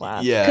the fake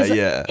laugh. Yeah, 'Cause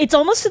yeah. It's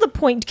almost to the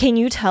point. Can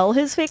you tell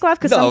his fake laugh?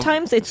 Because No.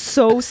 sometimes it's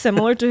so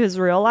similar to his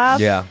real laugh.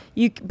 Yeah.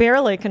 You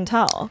barely can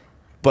tell.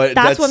 But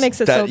That's what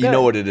makes it so You know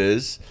good. what it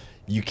is?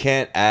 You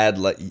can't add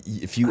like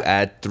if you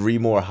add 3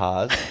 more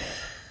ha's.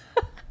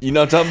 You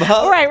know what I'm talking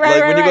about? Right,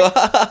 Like when right.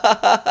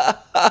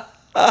 you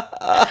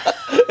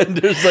go and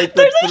there's like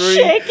There's a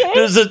shaking.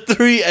 there's a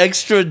 3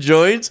 extra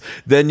joints,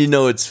 then you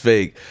know it's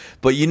fake.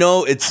 But you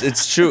know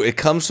it's true. It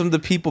comes from the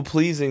people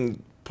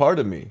pleasing part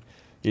of me.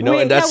 You know,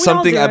 and that's we all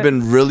something do I've it.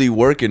 been really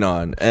working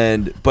on.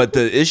 But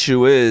the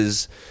issue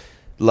is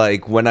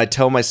like when I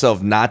tell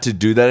myself not to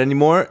do that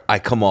anymore, I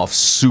come off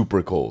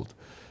super cold.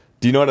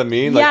 Do you know what I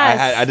mean? Like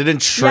Yes. I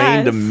didn't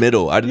train the Yes.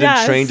 middle. I didn't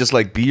Yes. train just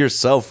like be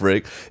yourself,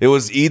 Rick. It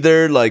was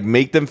either like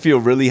make them feel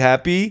really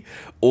happy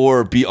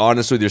or be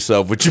honest with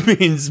yourself, which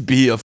means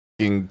be a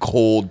fucking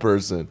cold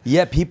person.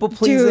 Yeah, people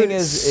pleasing Dude,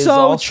 is so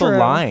also true.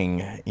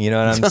 lying. You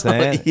know what I'm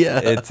saying? Yeah.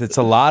 It's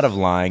a lot of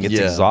lying. It's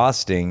Yeah.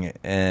 exhausting,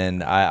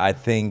 and I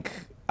think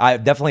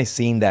I've definitely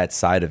seen that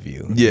side of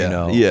you. Yeah, you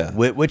know, yeah.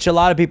 which a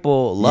lot of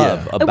people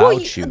love Yeah. about Well,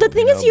 you. the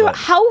thing you is, know, but-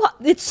 how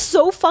it's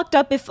so fucked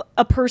up if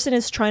a person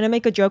is trying to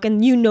make a joke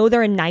and you know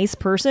they're a nice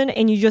person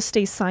and you just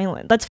stay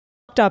silent. That's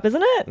fucked up,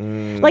 isn't it?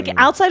 Mm. Like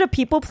outside of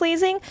people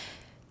pleasing,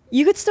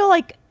 you could still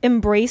like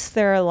embrace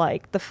their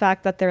like the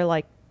fact that they're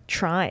like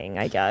trying.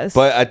 I guess.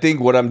 But I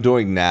think what I'm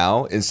doing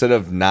now, instead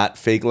of not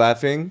fake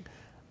laughing,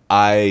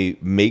 I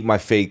make my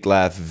fake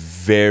laugh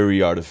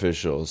very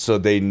artificial so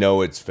they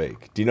know it's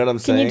fake. Do you know what I'm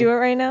can saying? you do it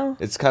right now?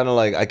 It's kind of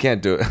like I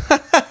can't do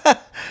it.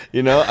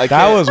 You know, I that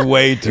can't. was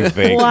way too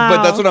fake. Wow.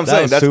 But that's what I'm That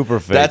saying. was That's super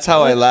fake. That's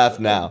how I laugh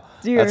now.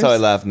 Do That's how I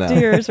yours. laugh now. Do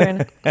yours right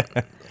now.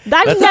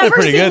 I've sounded never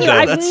pretty seen good, you. though.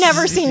 I've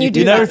never seen you do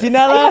You that. never seen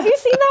that laugh? Have you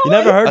seen that You one?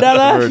 never heard that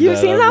laugh? Heard You've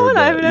seen I've that heard one?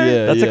 I've never-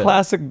 Yeah, That's yeah. a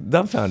classic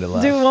dumbfounded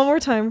laugh. Do it one more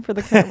time for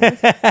the cameras.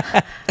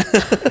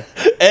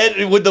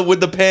 And with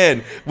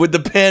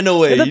the pan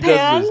away. The He does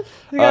pan? this.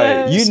 You All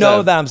gotta- right, You know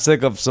Steph. that I'm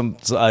sick of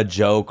a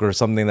joke or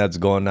something that's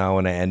going on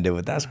when I end it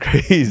with that's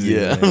crazy.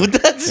 Yeah, man.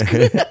 that's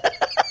good.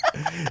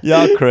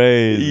 Y'all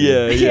crazy.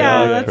 Yeah, yeah,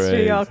 y'all that's true.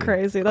 crazy. Y'all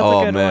crazy. That's a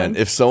Oh good man, one.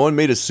 if someone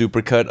made a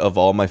supercut of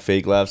all my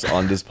fake laughs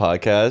on this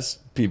podcast,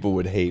 people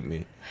would hate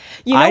me.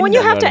 You know I when you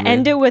know have what to I mean.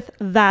 end it with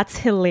 "that's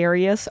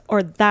hilarious"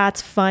 or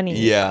 "that's funny"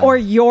 Yeah. or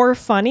 "you're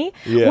funny."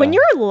 Yeah. When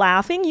you're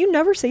laughing, you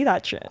never say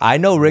that shit. I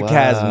know Rick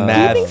has Wow.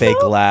 mad Do you think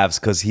fake so? laughs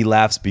because he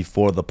laughs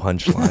before the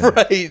punchline.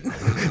 Right.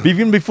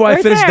 Even before I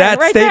Right finished there, that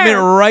right statement,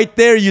 there. right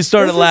there, you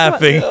started This is what-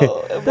 laughing.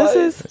 This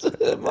is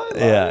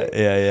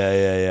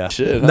Yeah.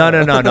 Shit, No.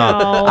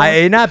 No.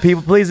 You're not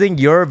people pleasing.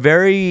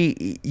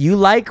 You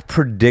like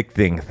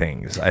predicting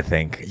things. I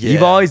think Yeah.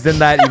 you've always done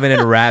that, even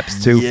in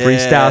raps too, Yeah.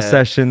 freestyle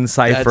sessions,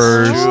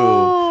 ciphers. True.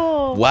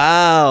 Oh.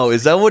 Wow,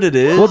 is that what it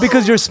is? Well,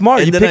 because you're smart,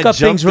 And you then pick I up things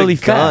jumped the really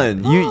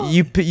fast. gun.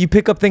 You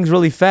pick up things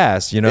really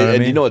fast. You know what I and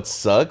mean? you know what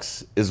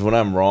sucks is when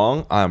I'm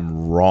wrong,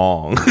 I'm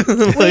wrong.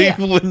 Like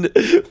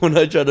when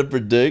I try to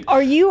predict.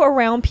 Are you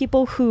around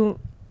people who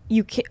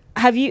you can,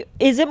 have you?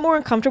 Is it more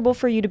uncomfortable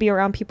for you to be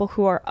around people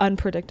who are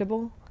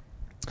unpredictable?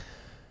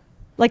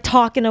 Like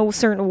talk in a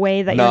certain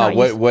way that you're No, not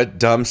used what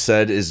Dumb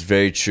said is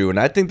very true, and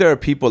I think there are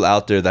people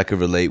out there that could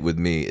relate with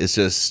me. It's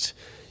just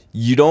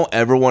you don't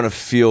ever want to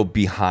feel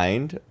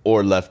behind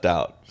or left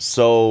out.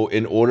 So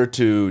in order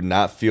to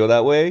not feel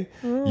that way,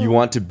 you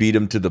want to beat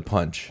them to the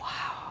punch.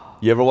 Wow.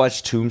 You ever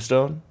watch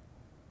Tombstone?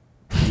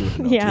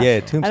 Yeah. yeah,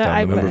 Tombstone.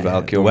 I Remember the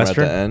Val Kilmer at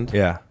the end?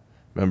 Yeah.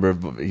 Remember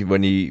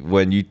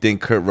when you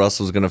think Kurt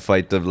Russell's gonna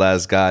fight the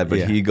last guy, but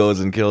Yeah. he goes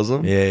and kills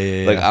him?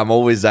 Yeah. Like I'm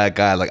always that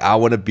guy. Like I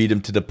want to beat him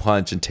to the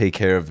punch and take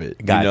care of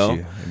it. Got you know?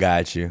 you.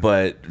 Got you.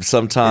 But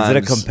sometimes is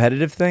it a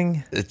competitive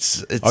thing?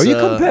 It's Are you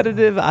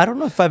competitive? I don't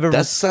know if I've ever.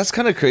 That's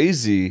kind of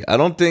crazy. I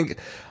don't think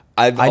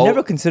I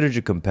never considered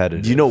you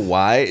competitive. You know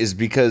why? Is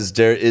because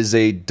there is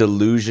a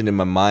delusion in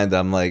my mind that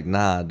I'm like,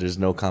 nah, there's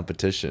no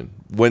competition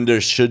when there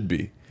should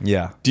be.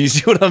 Yeah. Do you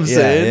see what I'm Yeah,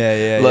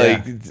 saying? yeah,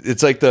 Like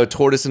it's like the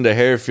tortoise and the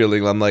hare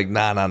feeling. I'm like,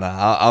 nah.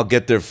 I'll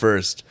get there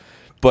first.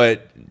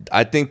 But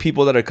I think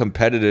people that are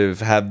competitive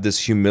have this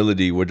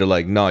humility where they're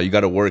like, no, you got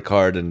to work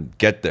hard and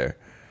get there.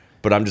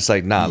 But I'm just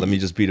like, nah, let me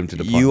just beat him to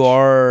the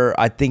punch.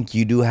 I think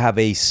you do have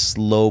a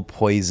slow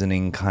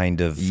poisoning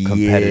kind of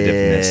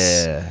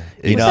competitiveness.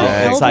 You know,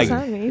 Exactly. it's like What the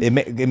hell does that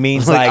mean? it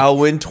means Like, like I'll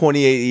win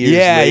 28 years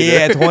yeah,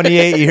 later.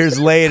 28 years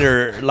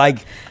later,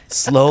 like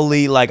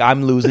slowly, like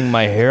I'm losing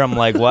my hair. I'm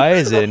like, why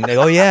is it? And they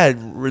go, yeah,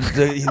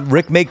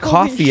 Rick make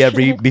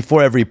coffee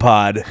before every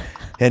pod.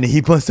 And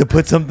he wants to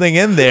put something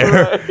in there.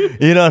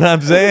 Right. You know what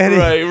I'm saying?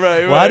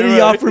 Right, Why do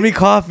you right. offer me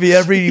coffee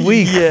every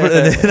week? Yeah.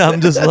 And then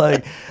I'm just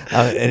like,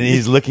 and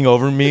he's looking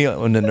over me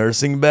on the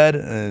nursing bed,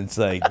 and it's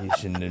like, you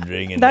shouldn't have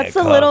drinking That's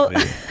that the little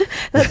coffee.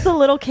 that's the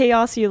little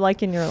chaos you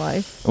like in your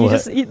life. You What?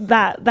 just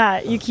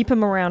that you keep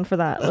him around for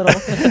that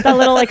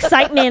little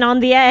excitement on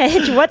the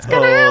edge. What's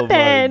gonna Oh my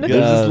happen? God.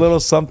 There's this little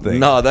something.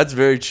 No, that's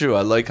very true.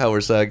 I like how we're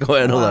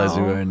psychoanalyzing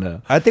Wow. right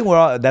now. I think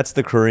that's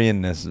the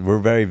Koreanness. We're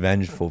very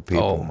vengeful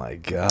people. Oh my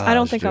god! I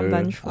don't think I'm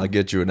vengeful. I'll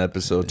get you an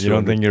episode. You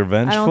don't think you're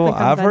vengeful? think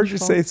I'm I've heard you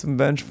vengeful. say some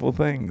vengeful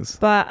things.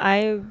 But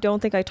I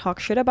don't think I talk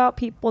shit about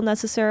people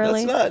necessarily.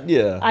 That's not.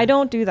 Yeah. I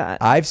don't do that.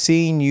 I've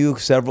seen you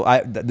several.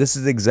 This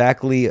is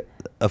exactly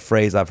a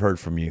phrase I've heard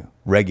from you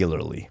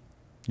regularly.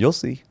 You'll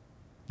see.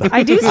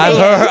 I do say I've it.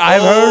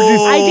 heard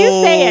you. I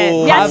do say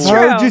it. Yeah, I've it's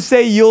heard true. you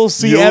say you'll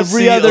see You'll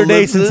every see, other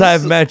day since Ellipsis?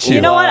 I've met you.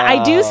 You know what?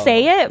 I do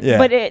say it, Yeah.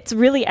 but it's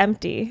really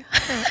empty.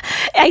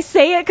 I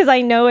say it because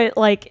I know it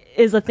like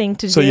is a thing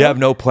to do. So you have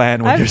no plan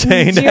I when have you're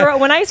saying zero- that.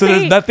 when I so say-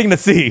 there's nothing to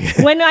see.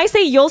 When I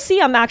say you'll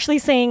see, I'm actually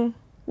saying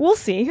we'll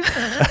see.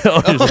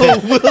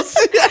 We'll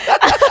see.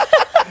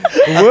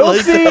 We'll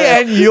see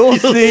and you'll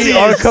see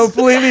are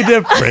completely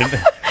different.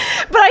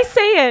 But I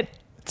say it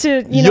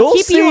to You'll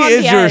keep see you on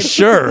is the your edge.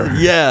 sure.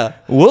 Yeah.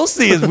 We'll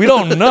see is we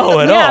don't know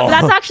at Yeah, all.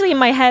 that's actually in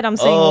my head. I'm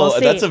saying we'll Oh,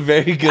 see. that's a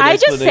very good. I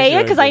just say explanation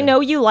it because right I there. know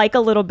you like a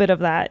little bit of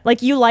that.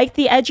 Like you like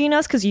the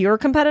edginess because you're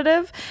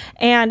competitive,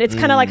 and it's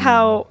kind of like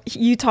how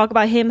you talk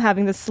about him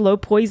having this slow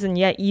poison,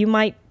 yet you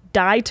might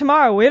die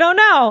tomorrow. We don't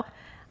know.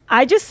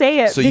 I just say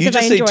it So because you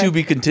just I say enjoy. to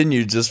be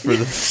continued just for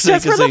the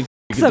sake for of the saying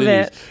f***s of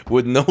continues it.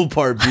 with no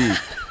part B.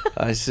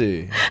 I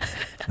see.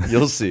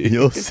 You'll see.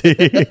 You'll see.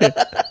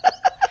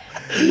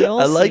 You'll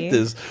I like see.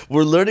 this.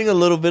 We're learning a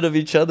little bit of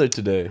each other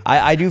today.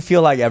 I do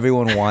feel like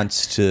everyone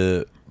wants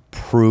to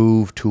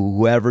prove to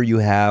whoever you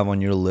have on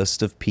your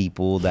list of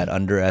people that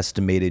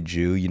underestimated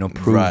you,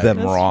 prove Right. them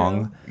That's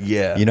wrong.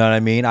 Yeah. You know what I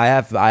mean? I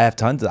have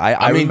tons of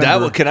I mean,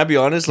 remember, can I be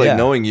honest? Like Yeah.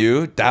 knowing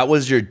you, that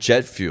was your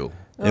jet fuel.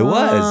 it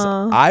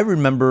was. I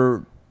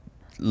remember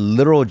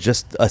literal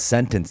just a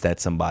sentence that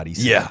somebody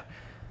said. Yeah.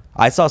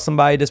 I saw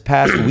somebody this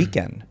past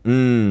weekend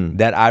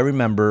that I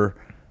remember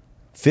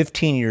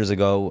 15 years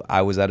ago.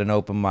 I was at an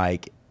open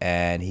mic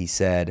and he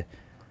said,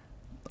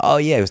 oh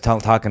yeah, he was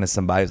talking to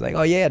somebody. He was like,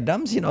 oh yeah,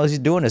 Dumb's, he's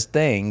doing his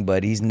thing,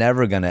 but he's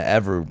never gonna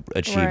ever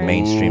achieve Right.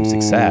 mainstream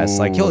success.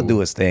 Like he'll do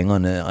his thing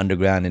on the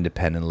underground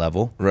independent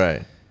level.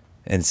 Right.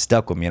 And it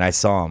stuck with me. And I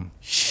saw him.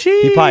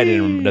 He probably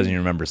doesn't even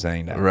remember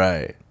saying that.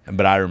 Right.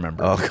 But I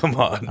remember. Oh, come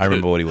on. I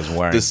remember what he was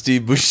wearing. The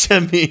Steve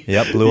Buscemi.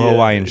 Yep, blue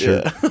Hawaiian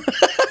shirt.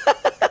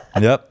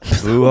 Yep,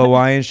 blue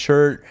Hawaiian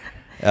shirt,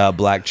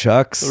 black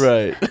Chucks.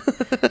 Right.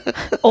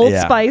 Old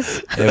Yeah. Spice.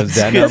 It was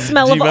The denim.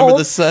 smell Do you of remember old.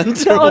 the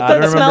scent? No, I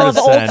don't the smell remember of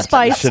the Old scent.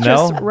 Spice.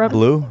 Chanel just rub-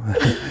 blue.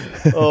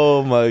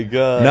 Oh my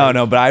god.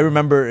 No, but I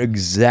remember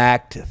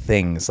exact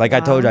things. Like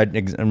I told you, I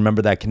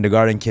remember that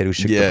kindergarten kid who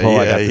shook the Yeah, pole.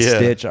 I got yeah, the yeah.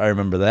 stitch. I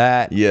remember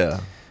that. Yeah.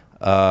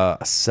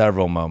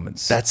 Several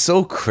moments. That's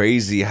so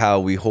crazy how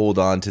we hold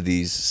on to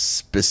these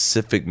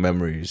specific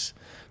memories.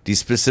 These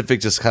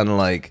specific just kind of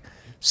like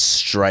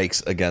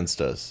strikes against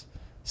us.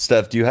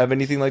 Steph, do you have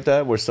anything like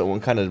that where someone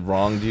kind of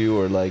wronged you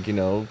or like,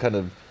 said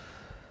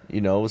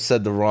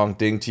the wrong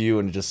thing to you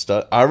and it just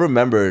stuck? I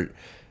remember,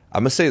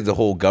 I'm going to say the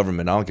whole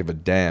government. I don't give a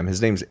damn.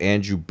 His name's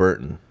Andrew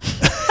Burton.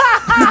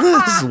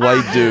 This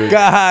white dude.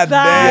 God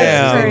That's His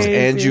damn. name's crazy.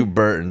 Andrew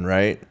Burton,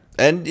 right?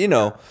 And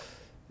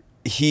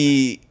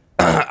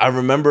I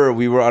remember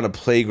we were on a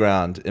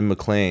playground in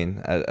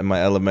McLean at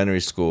my elementary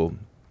school.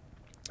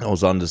 I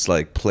was on this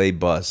like play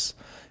bus.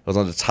 I was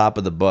on the top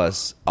of the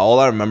bus. All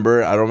I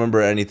don't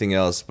remember anything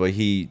else, but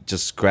he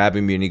just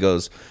grabbing me and he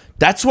goes,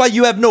 "That's why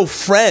you have no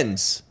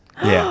friends."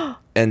 Yeah.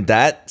 And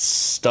that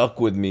stuck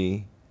with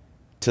me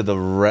to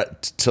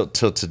till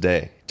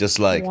today. Just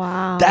like,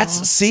 Wow.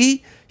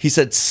 see? He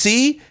said,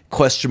 "See?" ?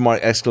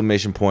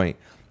 Exclamation point.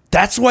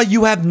 That's why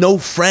you have no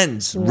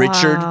friends,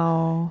 Richard.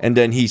 Wow. And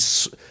then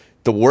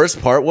the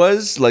worst part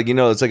was like,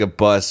 it's like a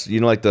bus,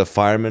 like the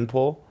fireman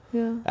pole.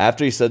 Yeah.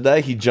 After he said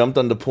that, he jumped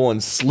on the pole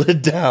and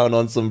slid down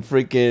on some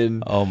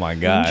freaking, Oh my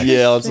gosh.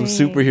 yeah, on some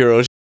Interesting. superhero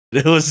shit.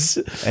 It was,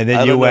 And I then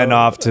you don't went know.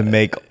 off to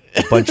make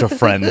a bunch of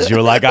friends. You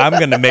were like, I'm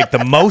going to make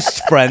the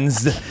most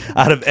friends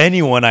out of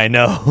anyone I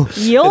know.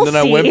 You'll And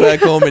then see. I went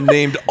back home and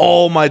named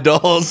all my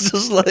dolls,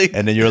 just like,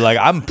 And then you're like,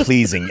 I'm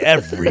pleasing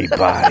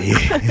everybody.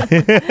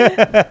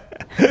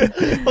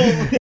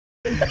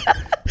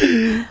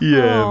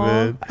 yeah,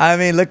 man. I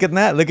mean, look at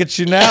that. Look at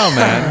you now,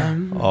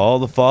 man. All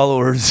the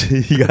followers.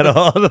 You got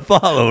all the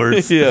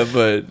followers. Yeah,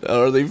 but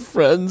are they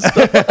friends?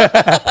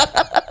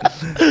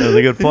 was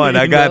a good point.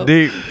 That got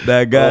deep.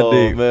 That got Oh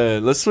deep.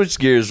 man, let's switch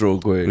gears real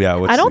quick. Yeah,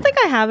 I don't think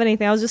I have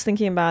anything. I was just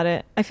thinking about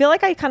it. I feel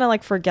like I kind of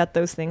like forget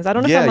those things. I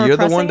don't know if Yeah, I'm you're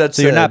the repressing one it. that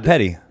So you're not said-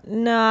 petty.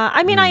 Nah,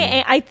 I mean,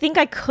 I think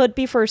I could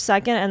be for a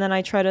second, and then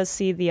I try to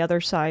see the other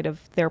side of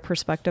their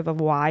perspective of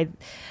why.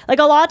 Like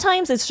a lot of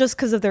times, it's just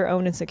because of their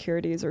own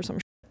insecurities or some.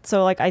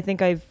 So like, I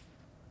think I've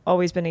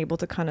always been able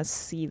to kind of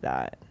see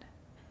that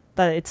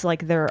it's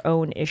like their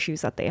own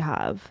issues that they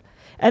have.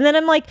 And then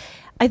I'm like,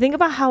 I think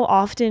about how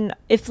often,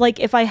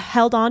 if I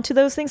held on to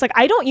those things, like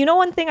I don't,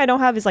 one thing I don't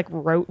have is like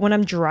when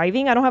I'm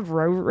driving, I don't have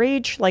road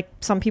rage like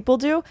some people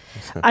do.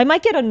 I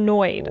might get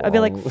annoyed. I'd be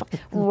like,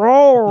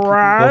 roll rage.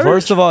 Well,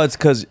 first of all, it's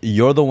because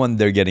you're the one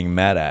they're getting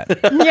mad at.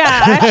 Yeah,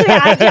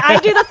 actually, I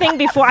do the thing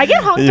before. I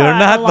get honked You're at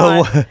not a the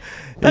lot. one.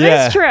 That is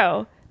Yeah.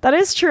 true. That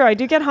is true. I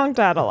do get honked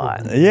at a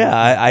lot. Yeah,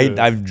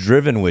 I've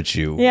driven with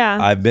you. Yeah.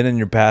 I've been in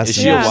your Is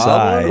passenger she a Yeah. wild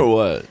side. one or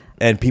what?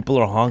 And people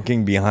are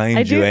honking behind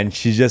I you, do- and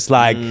she's just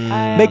like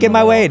I making my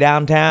don't way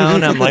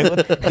downtown. I'm like,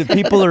 what the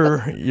people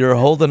you're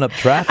holding up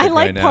traffic. I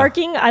like right now.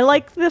 parking. I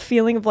like the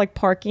feeling of like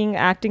parking,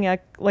 acting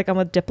like I'm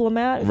a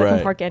diplomat. If I Right.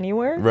 can park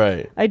anywhere.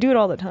 Right. I do it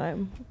all the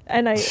time,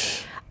 and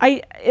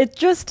it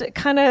just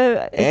kind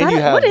of. And you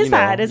have, what is you know,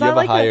 that? Is you that have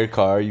like a higher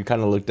car. You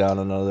kind of look down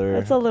on other.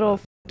 That's a little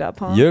f***ed up,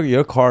 huh?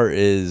 Your car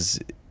is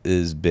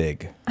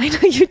big. I know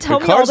you tell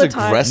Your me all car's the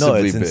time. aggressive. No,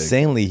 Massively it's big.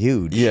 insanely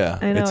huge. Yeah.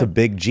 I know. It's a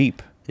big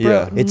Jeep.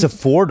 Yeah. It's a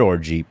 4-door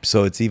Jeep,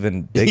 so it's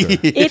even bigger.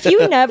 If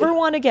you never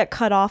want to get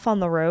cut off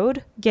on the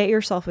road, get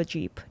yourself a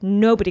Jeep.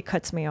 Nobody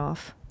cuts me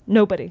off.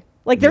 Nobody.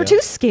 Like they're Yeah. too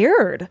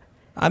scared.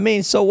 I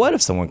mean, so what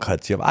if someone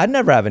cuts you off? I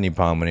never have any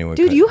problem with anyone.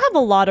 Dude, you have a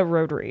lot of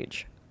road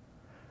rage.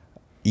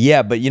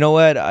 Yeah, but you know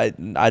what? I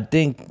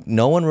think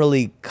no one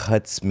really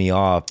cuts me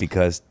off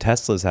because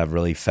Teslas have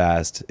really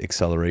fast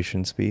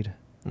acceleration speed.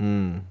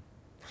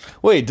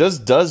 Wait, does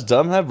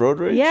Dumb have road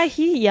rage? Yeah,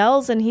 he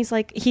yells and he's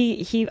like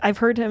he I've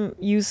heard him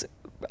use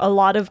a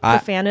lot of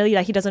profanity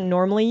that he doesn't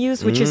normally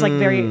use, which is like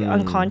very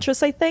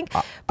unconscious, I think.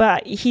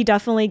 But he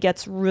definitely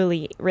gets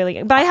really,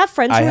 really. But I have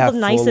friends I who are have the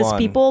nicest full-on-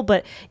 people,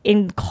 but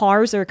in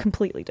cars they're a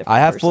completely different. I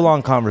have person. full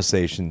on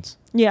conversations.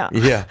 Yeah.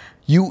 Yeah.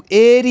 You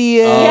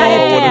idiot!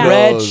 yeah.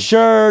 Red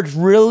shirt,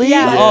 really?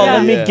 Yeah, oh, yeah.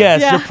 let me Yeah.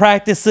 guess. Yeah. You're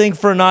practicing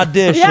for an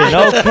audition.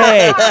 Yeah.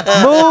 Okay,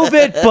 move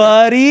it,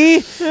 buddy.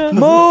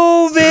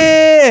 Move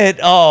it.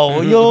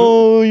 Oh,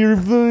 yo,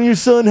 your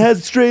son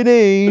has straight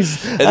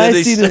A's. And then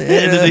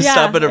they Yeah,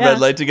 stop at a yeah. red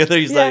light together.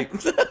 He's Yeah. like,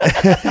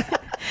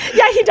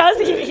 Yeah, he does.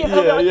 He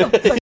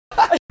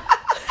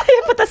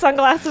put the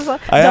sunglasses on.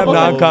 I have Double-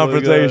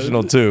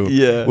 non-confrontational too.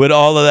 Yeah. With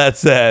all of that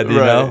said, you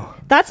Right. know.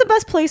 That's the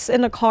best place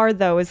in a car,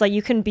 though, is like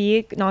you can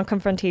be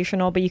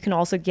non-confrontational, but you can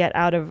also get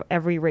out of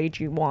every rage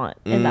you want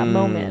in that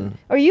moment.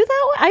 Are you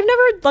that way? I've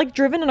never like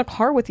driven in a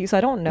car with you, so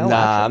I don't know. nah,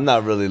 actually. I'm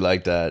not really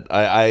like that.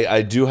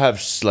 I do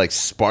have like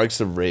sparks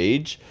of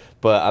rage,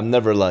 but I'm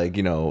never like,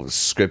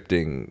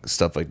 scripting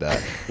stuff like that.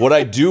 What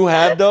I do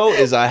have though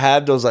is I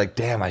have those like,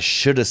 damn, I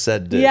should have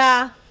said this.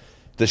 Yeah.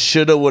 The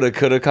shoulda, woulda,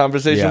 coulda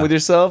conversation Yeah. with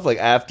yourself, like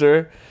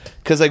after.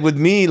 Because like with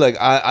me, like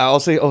I'll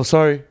say, oh,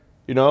 sorry,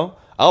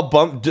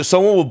 I'll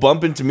someone will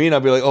bump into me and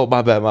I'll be like, oh,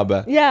 my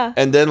bad. Yeah.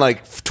 And then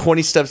like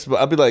 20 steps,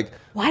 I'll be like,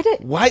 Why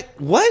did? what?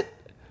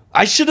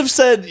 I should have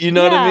said, you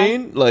know what I Yeah.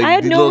 mean? Like I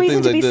had these no little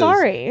reason things to like be this.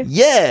 sorry.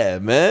 Yeah,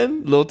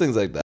 man. Little things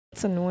like that.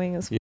 It's annoying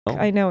as.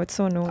 I know it's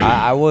so annoying.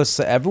 I was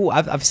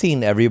I've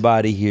seen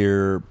everybody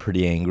here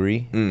pretty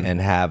angry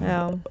and have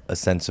Yeah. a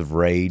sense of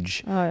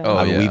rage. yeah. Oh,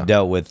 I mean, yeah. we've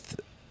dealt with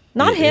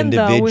Not him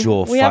though.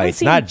 individual We haven't fights.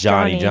 seen Not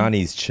Johnny. Johnny.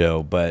 Johnny's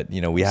chill, but we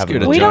haven't.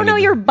 Scared of We don't know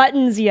Johnny. your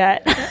buttons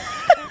yet.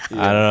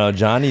 I don't know.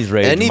 Johnny's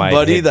rage. might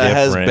Anybody hit that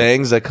has different.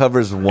 bangs that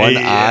covers one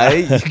Yeah. eye,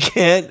 you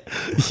can't.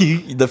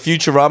 The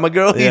Futurama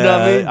girl, you know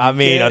what I mean? I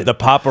mean, You can't- the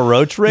Papa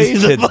Roach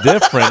rage, it's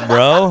different,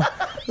 bro.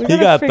 You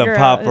gotta got the figure out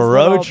Papa his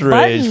Roach little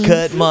rage. buttons.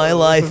 Cut my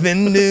life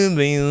into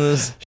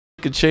pieces.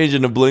 could change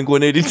into Blink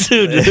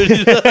 182,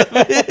 dude.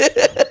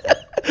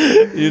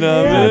 You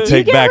know what I mean?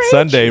 Take get back rage?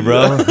 Sunday,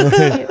 bro.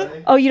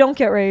 Oh, you don't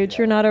get rage.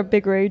 You're not a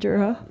big rager,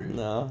 huh?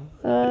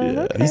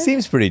 No. He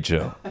seems pretty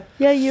chill.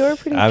 Yeah, you are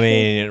pretty. I chill.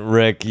 mean,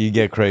 Rick, you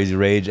get crazy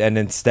rage. And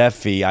then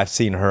Steffi, I've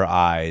seen her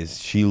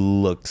eyes. She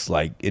looks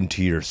like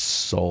into your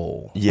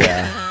soul.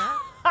 Yeah.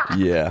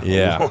 Yeah.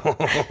 Yeah.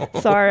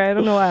 Sorry, I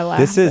don't know why I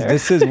laughed.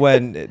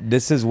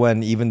 This is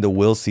when even the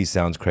will see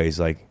sounds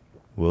crazy. Like,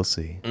 we'll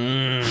see.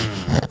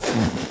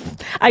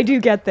 I do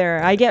get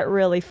there. I get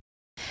really.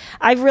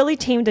 I've really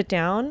tamed it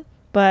down,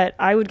 but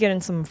I would get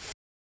in some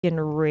fucking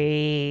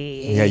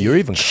rage. Yeah, you're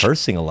even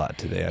cursing a lot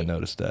today. I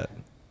noticed that.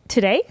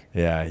 Today?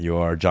 Yeah, you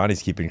are.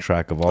 Johnny's keeping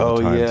track of all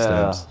the Oh, time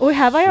yeah. stamps. Oh,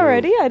 have I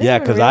already? I didn't Yeah,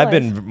 even because I've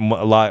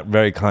realize. been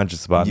very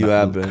conscious about You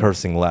have been.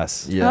 cursing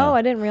less. Yeah. Oh,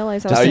 I didn't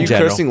realize. I Just was Are in you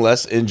general. cursing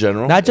less in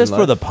general? Not just in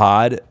for the life?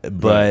 pod,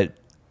 but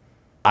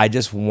I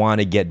just want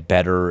to get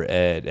better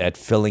at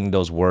filling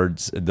those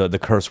words, the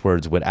curse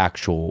words, with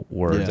actual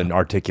words Yeah. and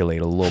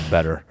articulate a little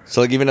better. So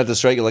like even at the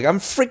strike, you're like, I'm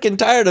freaking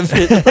tired of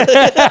it.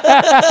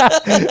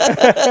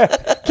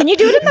 Can you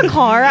do it in the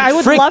car? I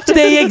would Frick love to.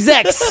 the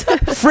execs.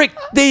 Frick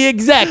the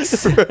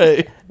execs.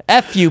 Right.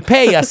 F you,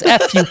 pay us.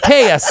 F you,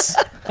 pay us.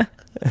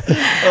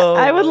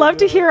 I would love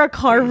to hear a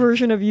car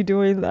version of you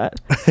doing that.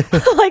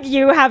 Like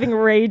you having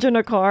rage in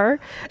a car.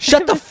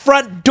 Shut the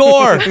front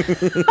door.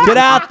 Get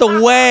out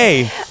the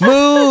way.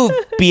 Move,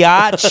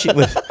 biatch.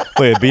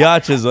 Wait,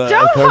 biatch is a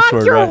Don't curse honk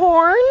word, your right?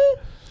 horn.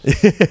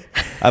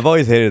 I've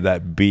always hated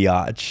that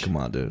biatch. Come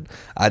on, dude.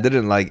 I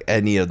didn't like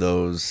any of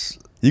those.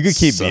 You could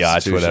keep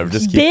biatch, whatever.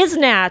 Just keep.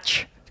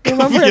 Biznatch.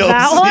 Remember Yo,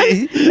 that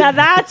see? one? Now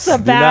that's a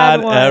Do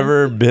bad not one.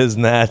 ever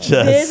biznatch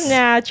us.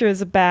 Biznatch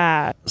is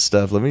bad.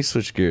 Steph, let me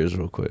switch gears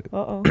real quick.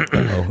 Uh-oh.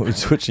 Oh, we're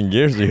switching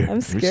gears here. I'm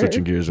We're scared.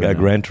 switching gears Got right now.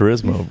 Gran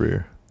Turismo over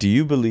here. Do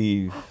you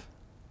believe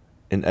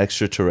in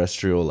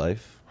extraterrestrial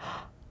life?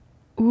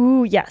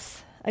 Ooh,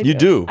 yes. I You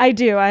do? I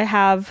do. I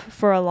have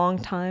for a long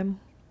time.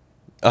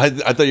 I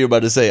thought you were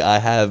about to say I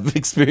have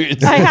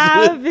experience. I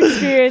have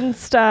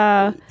experienced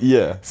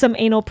Yeah. some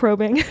anal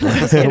probing. I'm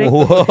just kidding.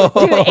 Whoa.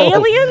 Dude,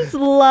 aliens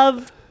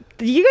love.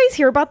 Did you guys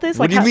hear about this?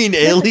 What do you how- mean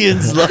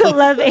aliens love?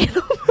 love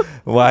anal?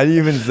 Why do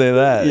you even say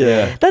that?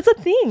 Yeah. That's a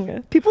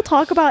thing. People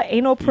talk about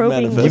anal probing.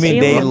 manifest You with mean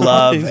they aliens.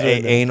 love Things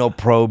right now. anal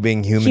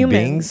probing human humans?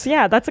 beings?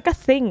 Yeah, that's like a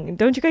thing.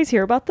 Don't you guys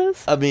hear about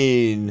this? I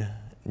mean,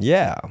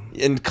 Yeah.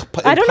 in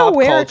I don't know pop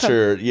where it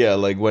culture, yeah,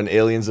 like when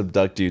aliens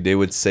abduct you, they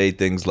would say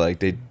things like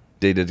they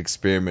did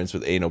experiments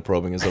with anal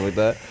probing and stuff like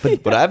that.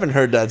 But I haven't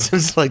heard that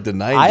since like the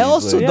 90s. I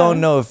also like, don't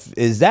know if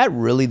is that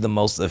really the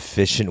most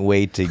efficient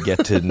way to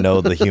get to know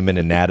the human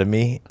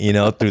anatomy,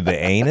 through the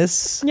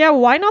anus? Yeah,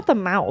 why not the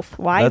mouth?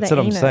 Why That's the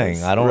what anus? I'm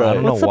saying. I don't Right.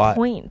 know What's the why.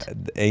 point?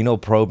 Anal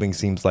probing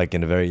seems like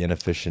in a very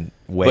inefficient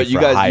way But for you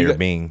a guys- higher you-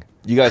 being.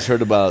 You guys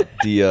heard about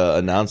the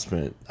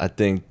announcement? I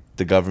think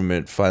the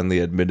government finally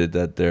admitted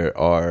that there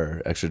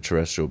are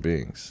extraterrestrial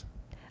beings.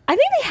 I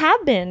think they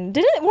have been.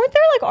 Weren't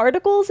there like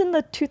articles in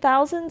the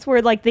 2000s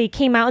where like they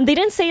came out and they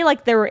didn't say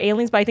like there were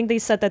aliens, but I think they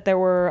said that there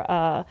were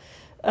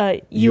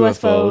UFOs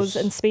UFOs.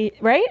 and space,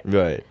 right?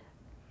 Right.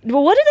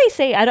 Well, what did they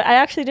say? I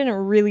actually didn't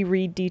really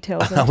read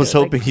details. I was into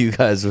it, hoping like- you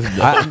guys would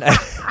know.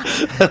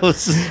 I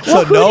was-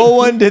 So no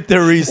one did the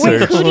Wait,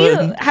 research. who do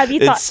you have you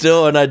it's thought?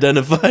 still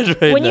unidentified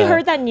right now. When you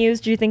heard that news,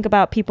 do you think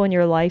about people in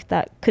your life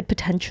that could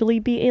potentially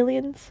be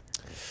aliens?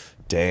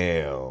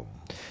 Damn.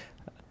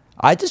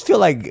 I just feel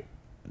like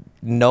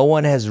no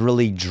one has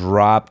really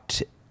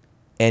dropped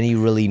any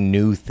really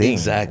new thing.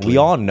 Exactly. We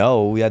all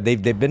know. Yeah,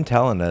 they've been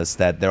telling us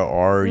that there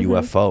are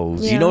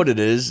UFOs. Yeah. You know what it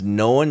is?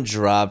 No one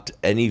dropped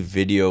any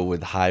video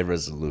with high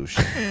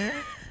resolution.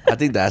 I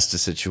think that's the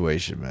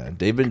situation, man.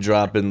 They've been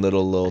dropping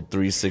little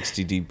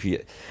 360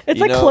 DP. It's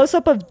like close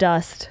up of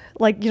dust,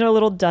 like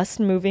little dust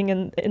moving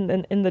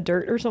in the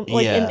dirt or something,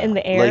 like in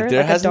the air. Like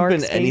there a hasn't dark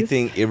been space.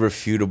 anything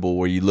irrefutable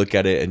where you look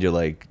at it and you're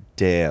like,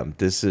 damn,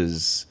 this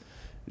is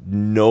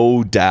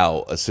no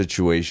doubt a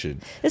situation,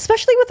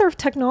 Especially with our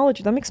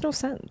technology, that makes no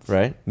sense.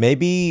 right?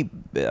 Maybe,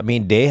 I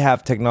mean, they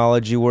have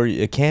technology where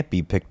it can't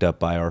be picked up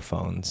by our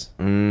phones.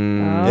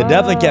 It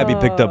definitely can't be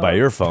picked up by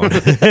your phone.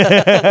 Look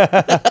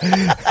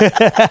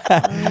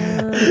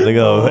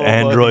at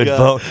Android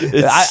phone. God.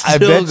 It's I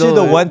still bet you the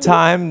going. one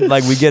time,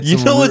 like we get You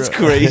some know what's re-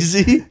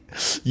 crazy?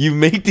 You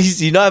make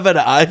these. You know, I've had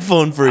an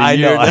iPhone for a I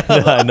year know,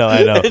 now. I know. And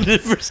I'm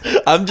just.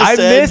 I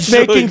saying, miss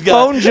showing making guys-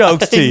 phone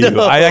jokes to you.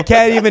 know. I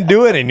can't even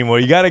do it anymore.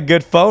 You got a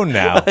good phone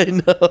now. I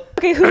know.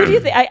 Okay, who do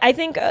you think? I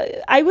think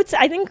I would.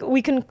 I think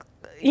we can,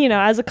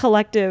 as a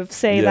collective,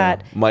 say Yeah,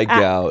 that Mike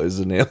Gao is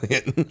an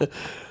alien.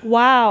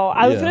 Wow,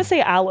 I was Yeah. gonna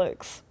say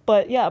Alex,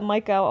 but yeah,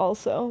 Mike Gao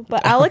also.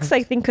 But Alex,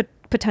 I think could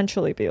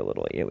potentially be a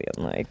little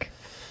alien-like.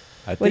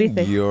 I What do you think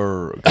think?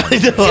 you're.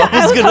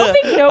 I was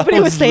hoping nobody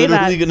would say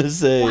that. I was literally gonna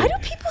say. Why do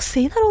people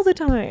say that all the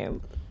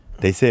time?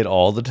 They say it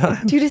all the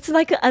time. Dude, it's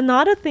like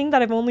not a thing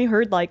that I've only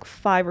heard like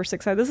 5 or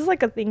 6 times. This is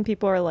like a thing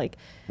people are like,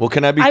 Well,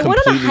 can I be I went on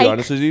a completely hike-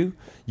 honest with you?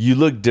 You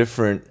look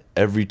different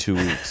every 2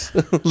 weeks.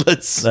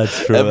 That's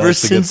true. Ever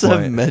That's a good since I've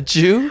point. met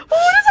you, does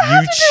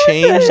that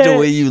you have to do with changed the it?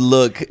 way you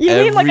look you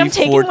every mean like I'm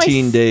taking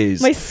 14 my,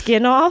 days. my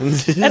skin off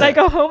and I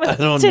go home and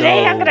don't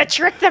today I'm know. going to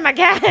trick them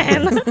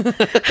again.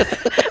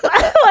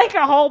 Like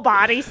a whole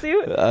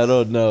bodysuit. I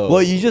don't know.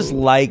 Well, you just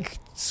like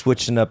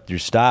switching up your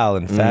style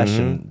and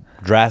fashion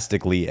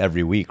drastically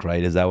every week,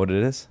 right? Is that what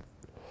it is?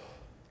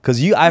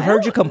 Because I've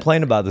heard you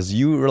complain about this.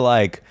 You were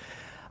like,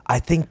 I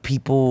think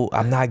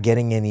I'm not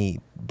getting any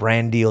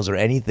brand deals or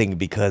anything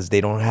because they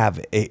don't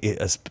have a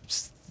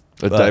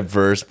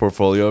diverse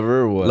portfolio of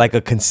her or what? like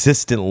a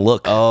consistent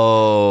look.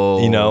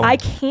 oh. You know? I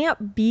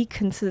can't be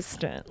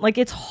consistent. Like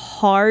it's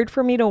hard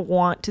for me to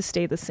want to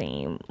stay the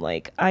same.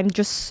 Like I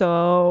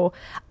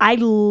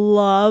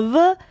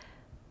love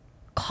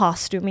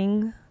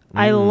costuming.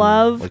 I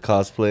love like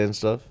cosplay and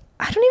stuff?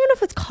 I don't even know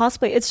if it's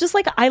cosplay. It's just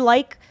like I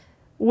like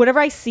whatever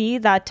I see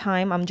that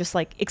time, I'm just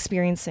like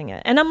experiencing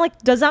it. And I'm like,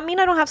 does that mean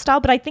I don't have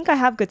style? But I think I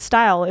have good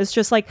style. It's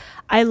just like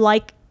I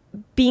like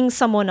being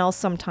someone else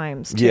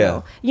sometimes too.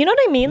 Yeah. You know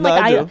what I mean? No,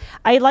 like I do.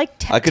 I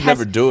like I could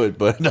never do it,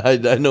 but I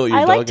know what you're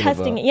I like talking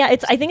testing about.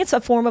 it. Yeah, I think it's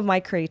a form of my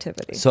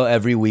creativity. So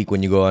every week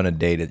when you go on a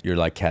date, you're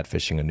like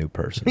catfishing a new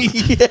person.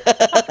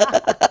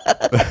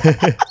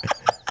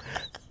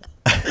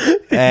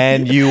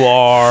 And you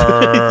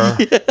are.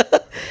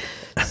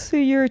 See,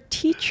 your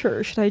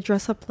teacher? Should I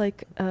dress up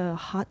like a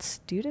hot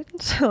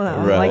student? Like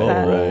Right,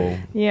 that. right.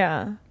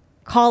 Yeah.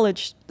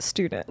 College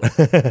student.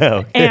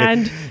 Okay.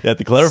 And you have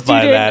to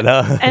clarify student-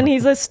 that, huh? And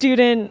he's a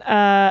student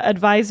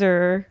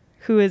advisor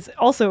who is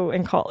also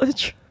in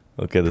college.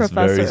 Okay, this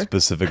Professor. very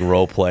specific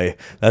role play.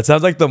 That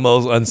sounds like the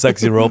most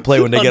unsexy role play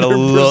when they get a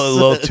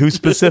little too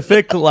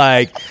specific.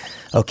 Like,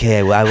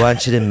 okay, well, I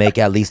want you to make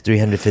at least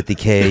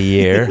 $350K a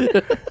year,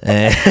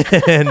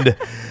 and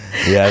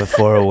you have a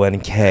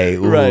 401k.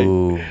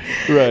 Ooh.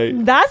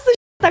 Right. That's the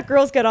that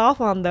girls get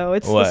off on, though.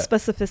 It's What? the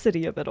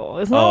specificity of it all.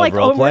 It's not Oh, like,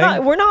 role oh,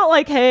 playing? we're not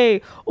like,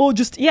 hey, oh,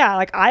 just, yeah,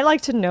 like, I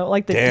like to know,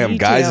 like, the Damn, details.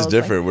 guys is like-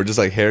 different. We're just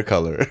like hair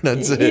color.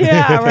 That's it.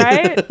 Yeah,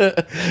 right?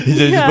 You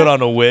just Yeah. put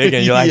on a wig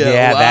and you're like,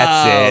 yeah, wow,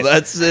 that's it.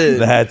 That's it.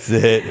 That's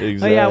it.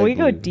 Exactly. Oh, yeah, we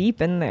go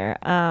deep in there.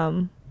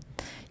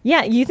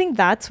 Yeah, you think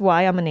that's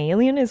why I'm an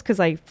alien is because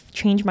I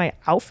change my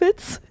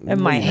outfits and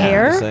my Yeah,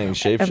 hair? I'm saying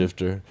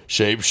shapeshifter.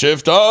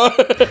 Shapeshifter.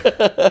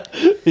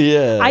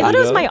 Yeah. I thought you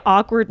it was know? my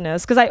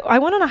awkwardness because I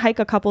went on a hike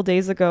a couple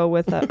days ago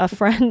with a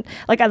friend.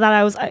 Like I thought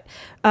I was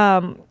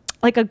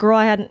like a girl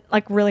I hadn't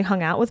like really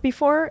hung out with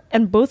before,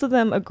 and both of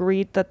them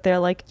agreed that they're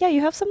like, yeah, you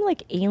have some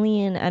like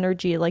alien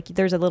energy. Like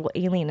there's a little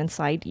alien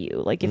inside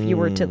you. Like if you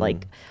were to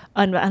like,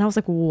 and I was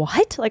like,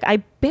 what? Like I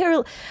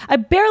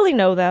barely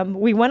know them.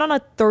 We went on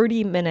a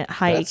 30-minute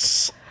hike.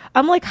 That's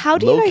I'm like, how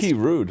do you low guys? key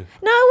rude.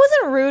 No, it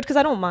wasn't rude because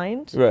I don't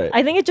mind. Right.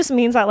 I think it just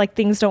means that like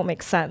things don't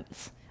make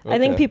sense. I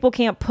think Okay. people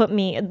can't put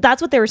me.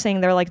 That's what they were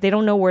saying. They're like, they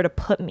don't know where to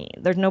put me.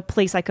 There's no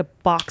place I could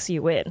box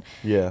you in.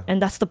 Yeah.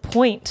 And that's the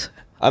point.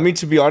 I mean,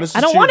 to be honest, I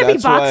with don't you, wanna be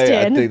that's why boxed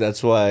in. I think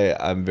that's why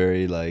I'm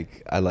very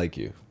like I like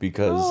you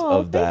because Oh,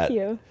 of that. thank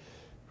you.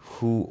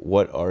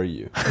 What are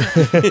you?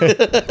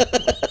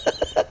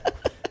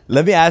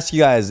 Let me ask you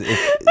guys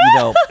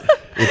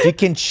if you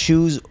can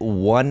choose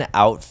one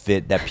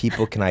outfit that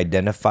people can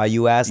identify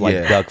you as, like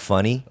Yeah. Doug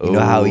Funny. You know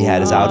how he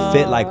had his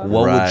outfit? Like,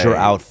 what would your Right.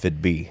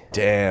 outfit be?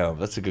 Damn,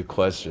 that's a good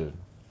question.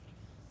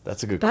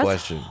 That's a good That's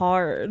question.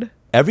 hard.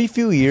 Every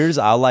few years,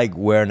 I'll like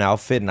wear an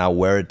outfit and I'll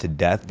wear it to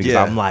death because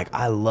Yeah. I'm like,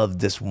 I love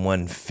this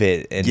one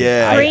fit. And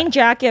Yeah. Brain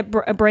jacket,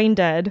 brain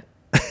dead.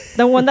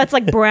 The one that's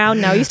like brown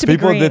now. It used to be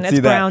people green. did It's see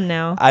that. brown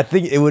now. I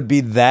think it would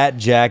be that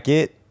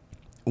jacket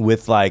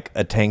with like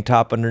a tank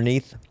top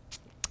underneath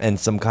and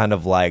some kind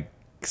of like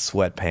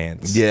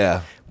sweatpants.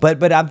 Yeah.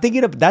 But I'm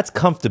thinking of that's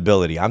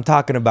comfortability. I'm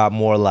talking about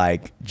more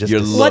like just Your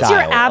a look. What's your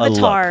style, a look.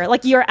 avatar?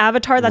 Like your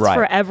avatar that's Right.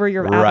 forever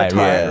your Right,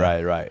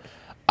 avatar. right.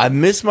 I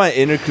miss my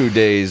intercrew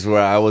days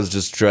where I was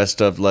just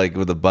dressed up like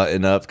with a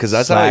button up because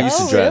that's how I used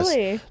to Oh, dress,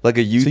 really? like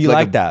a youth, So you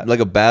like that? like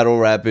a battle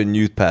rapping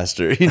youth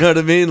pastor. You know what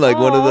I mean? Like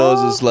one of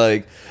those is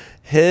like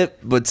hip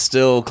but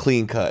still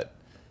clean cut.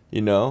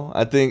 You know,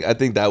 I think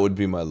that would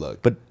be my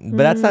look. But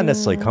that's not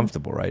necessarily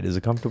comfortable, right? Is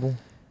it comfortable?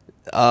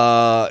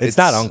 It's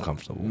not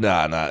uncomfortable.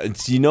 Nah.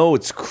 It's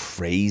it's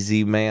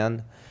crazy,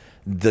 man.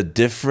 The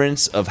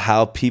difference of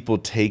how people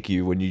take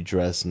you when you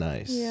dress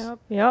nice.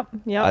 Yep.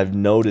 I've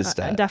noticed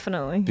that.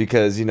 Definitely.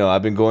 Because,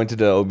 I've been going to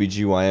the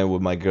OBGYN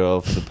with my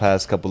girl for the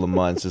past couple of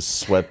months,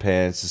 just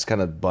sweatpants, just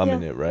kind of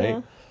bumming Yeah, it, right?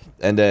 yeah.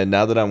 And then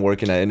now that I'm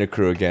working at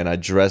Intercrew again, I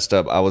dressed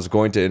up. I was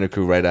going to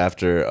Intercrew right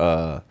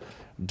after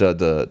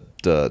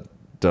the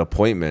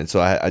appointment, so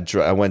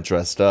I went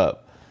dressed up.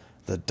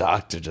 The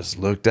doctor just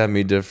looked at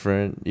me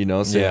different, saying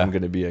Yeah. I'm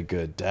gonna be a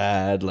good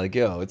dad. Like,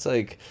 it's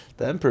like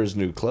the emperor's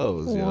new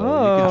clothes. You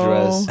Whoa. could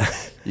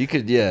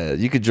dress,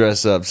 you could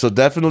dress up. So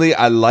definitely,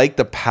 I like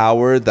the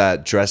power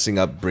that dressing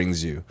up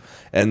brings you,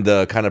 and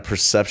the kind of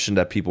perception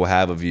that people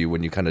have of you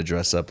when you kind of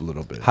dress up a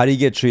little bit. How do you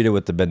get treated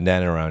with the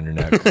bandana around your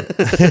neck?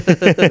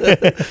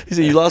 He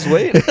said, "You lost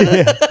weight."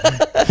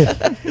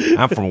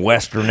 I'm from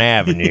Western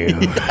Avenue.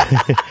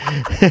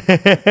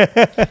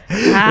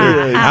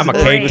 I'm I'm a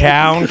Cape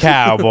Town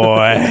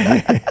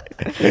cowboy.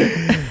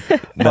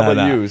 How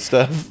about you,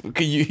 Steph?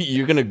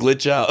 You're gonna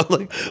glitch out.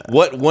 Like,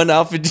 what one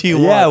outfit do you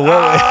Yeah, want?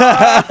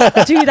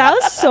 well, Dude, that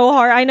was so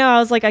hard. I know. I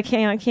was like, I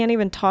can't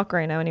even talk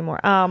right now anymore.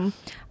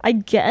 I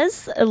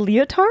guess a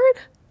leotard,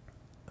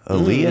 a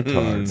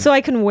leotard. so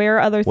I can wear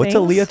other What's things.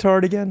 a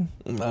leotard again?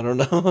 I don't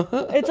know.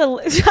 It's a.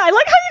 I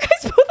like how you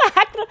guys both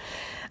act.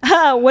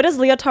 What does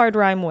leotard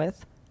rhyme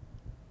with?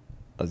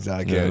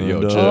 I can't. Yo,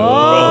 No. chill.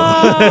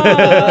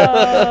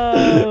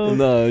 Oh,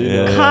 No,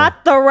 Yeah.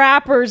 caught the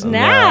rappers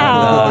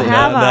now.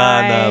 Have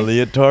I? No,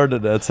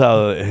 leotard. That's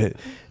how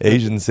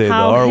Asians say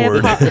How the R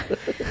word.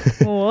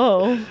 hip-hop-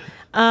 Whoa.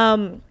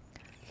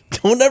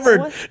 Don't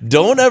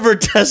ever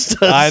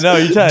test us. I know,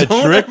 you trying to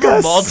Don't trick ever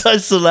us.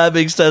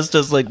 multi-syllabics test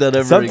us like that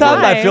ever Sometimes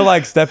again. I feel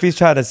like Steffi's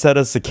trying to set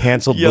us a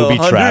canceled booby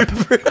trap.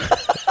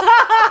 100%.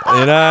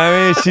 You know what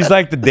I mean? She's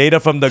like the Data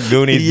from the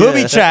Goonies. Yeah.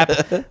 Booby trap.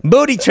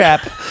 Booty trap.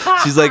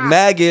 She's like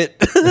maggot.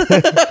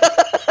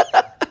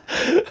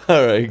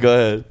 All right, go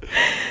ahead.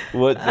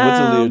 What's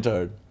a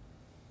leotard?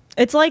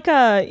 It's like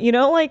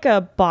like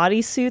a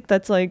bodysuit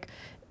that's like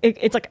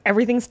it's like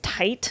everything's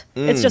tight.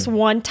 It's just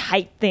one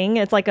tight thing.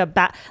 It's like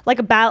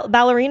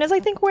ballerinas I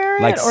think wear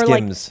it Like or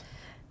Skims.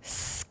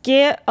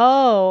 Skim.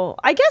 Oh,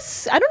 I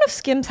guess I don't know if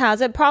Skims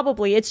has it.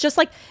 Probably. It's just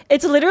like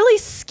it's literally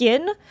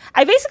skin.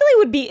 I basically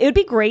it would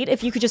be great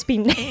if you could just be.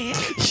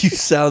 You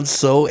sound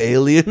so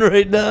alien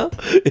right now.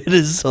 It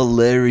is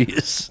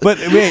hilarious. But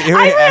wait, really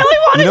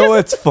wanna you know just-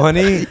 what's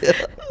funny?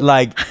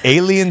 Like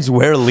aliens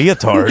wear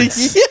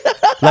leotards.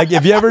 Like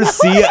if you ever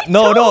see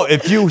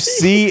if you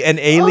see an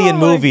alien Oh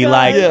my movie God.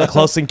 like Yeah.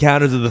 Close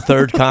Encounters of the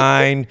Third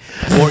Kind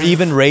or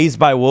even Raised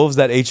by Wolves,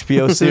 that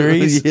HBO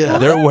series, Yeah.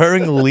 they're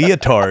wearing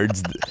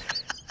leotards.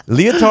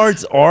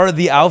 Leotards are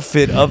the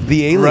outfit of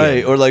the alien.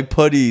 Right, or like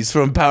putties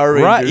from Power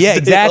Rangers. Right, yeah, They all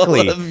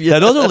exactly. have- Yeah,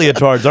 those are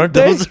leotards, aren't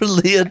they? Those are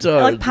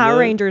leotards. Like Power man.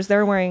 Rangers,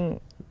 they're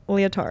wearing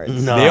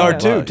leotards. No. They are Yeah.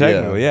 too, Yeah.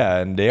 technically, yeah,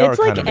 and they are It's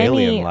kind like of any.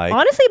 alien-like.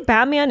 Honestly,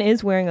 Batman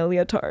is wearing a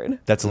leotard.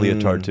 That's a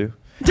leotard too.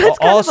 That's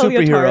all kind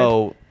of a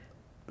superhero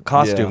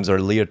costumes are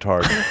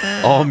leotard.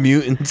 All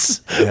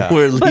mutants Yeah.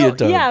 wear But,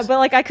 leotards. yeah, but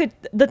like I could.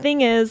 The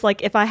thing is,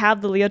 like, if I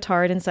have the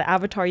leotard instead of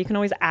Avatar, you can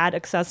always add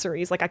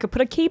accessories. Like I could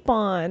put a cape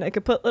on. I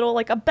could put little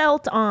like a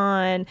belt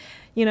on.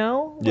 You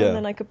know. Yeah. And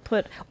then I could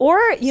put. Or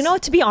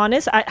to be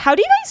honest, how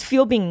do you guys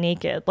feel being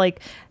naked? Like,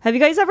 have you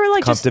guys ever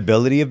like just?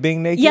 Comfortability of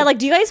being naked? Yeah, like,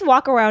 do you guys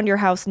walk around your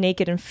house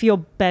naked and feel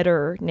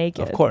better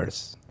naked? Of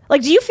course.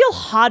 Like, do you feel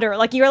hotter?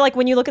 Like, you're like,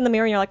 when you look in the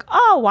mirror and you're like,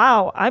 oh,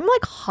 wow, I'm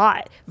like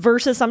hot.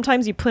 Versus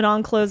sometimes you put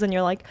on clothes and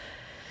you're like,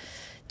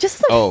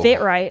 just doesn't Oh. fit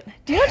right.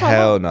 Do you know what I'm talking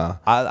Hell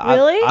about? no.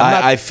 Really? I'm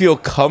not- I feel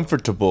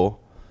comfortable,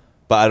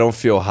 but I don't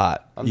feel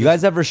hot. You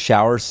guys ever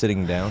shower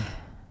sitting down?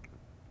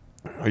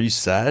 Are you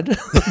sad?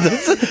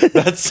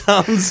 that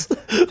sounds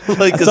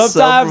like a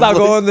Sometimes I'll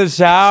go self-reflection. in the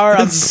shower.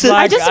 I'm just like,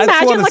 I just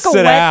imagine wanna like a sit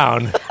wet-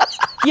 down.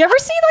 You ever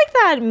see like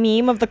that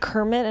meme of the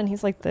Kermit and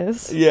he's like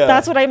this? Yeah.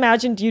 That's what I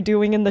imagined you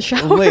doing in the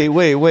shower.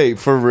 Wait,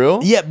 for real?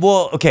 Yeah,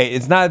 well, okay,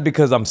 it's not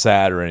because I'm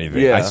sad or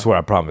anything. Yeah. I swear,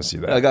 I promise you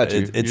that. I got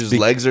you. It's Your be-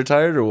 legs are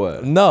tired or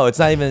what? No, it's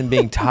not even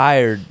being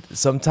tired.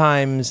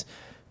 Sometimes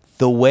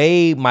the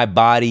way my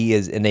body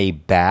is in a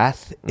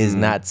bath is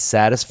not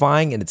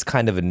satisfying, and it's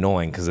kind of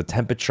annoying because the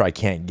temperature I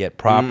can't get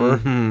proper.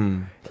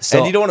 So,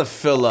 And you don't want to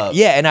fill up.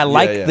 yeah, and I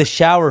like yeah. the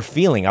shower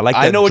feeling. I like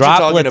I the know what you're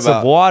talking droplets about.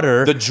 of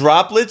water. The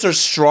droplets are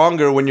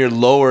stronger when you're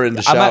lower in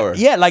the I'm shower.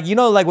 yeah, like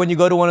like when you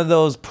go to one of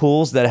those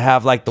pools that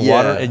have like the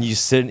water Yeah. and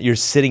you're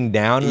sitting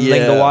down and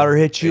letting the Yeah. water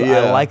hit you. I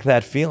Yeah. like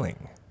that feeling.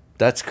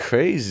 That's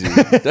crazy.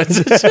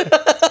 That's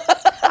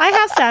I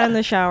have sat in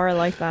the shower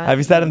like that. Have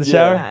you sat in the Yeah.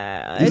 shower?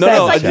 It's, No,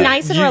 it's like I-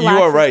 nice and you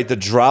relaxing. are right. The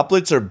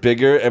droplets are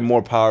bigger and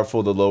more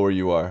powerful the lower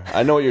you are.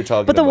 I know what you're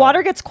talking But about. the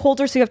water gets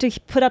colder, so you have to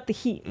put up the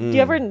heat. Do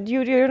you ever do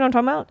you know what I'm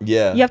talking about?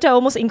 Yeah. You have to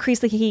almost increase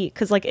the heat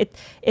because like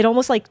it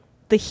almost like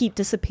the heat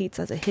dissipates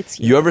as it hits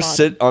you. You in ever the body.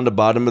 sit on the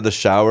bottom of the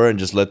shower and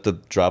just let the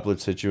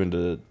droplets hit you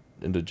into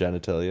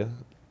genitalia?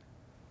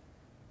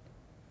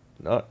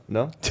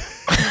 No.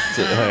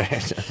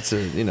 It's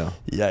a, you know.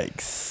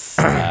 Yikes.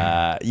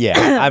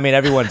 Yeah, I mean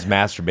everyone's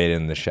masturbating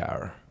in the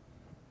shower.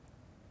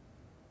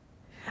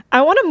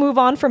 I want to move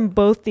on from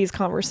both these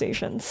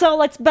conversations. So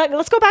let's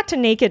go back to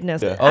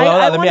nakedness. Yeah. Oh, hold on,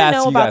 let me wanna ask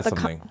know you about guys the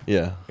something.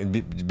 Yeah.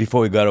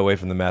 Before we got away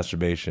from the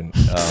masturbation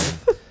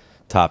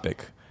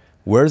topic,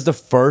 where's the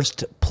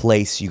first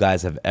place you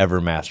guys have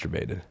ever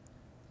masturbated?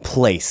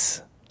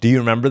 Place. Do you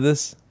remember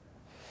this?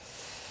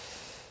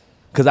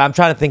 Because I'm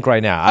trying to think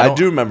right now. I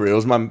do remember. It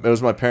was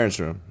my parents'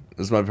 room. It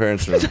was my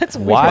parents' room. That's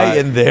weird. Why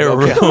in their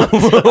room?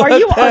 Are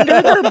you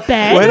under their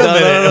bed? Wait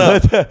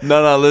a minute.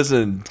 No,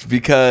 listen,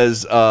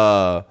 because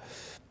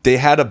they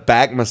had a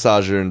back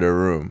massager in their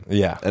room.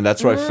 Yeah. And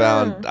that's where I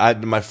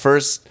found my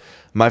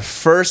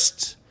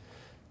first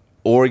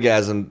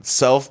orgasm,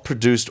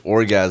 self-produced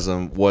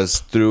orgasm was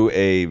through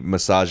a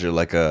massager,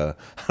 like a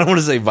I don't want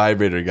to say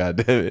vibrator, god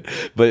damn it,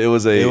 but it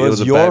was a It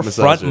was a your back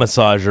front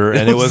massager,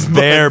 and it was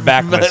their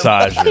back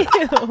massager.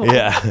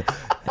 Yeah.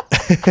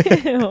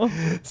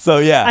 So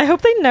yeah. I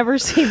hope they never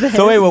see this.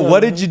 So wait, well, what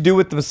did you do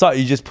with the massage?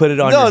 You just put it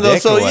on No, your no.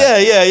 dick? So or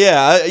what?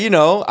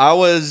 yeah. I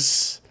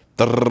was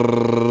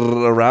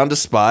around the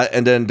spot,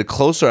 and then the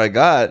closer I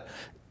got,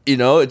 it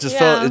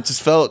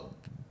just felt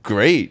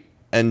great,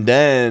 and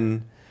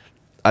then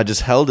I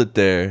just held it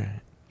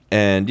there,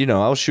 and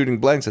I was shooting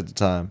blanks at the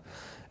time,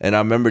 and I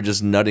remember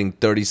just nutting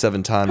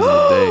 37 times in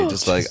a day,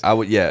 just like I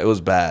would. Yeah, it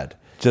was bad.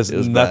 Just It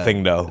was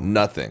nothing, bad. though.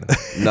 Nothing.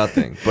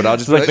 But I'll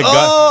just It's like be the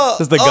gun,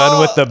 just the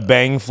gun with the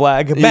bang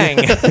flag. Bang.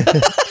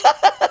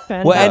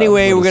 Well,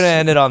 anyway, we're gonna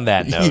end it on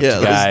that note, Yeah,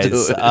 let's guys.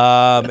 do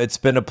it. It's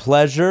been a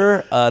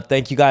pleasure.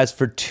 Thank you guys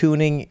for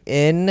tuning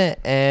in,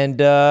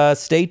 and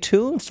stay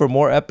tuned for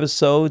more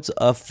episodes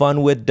of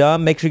Fun with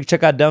Dumb. Make sure you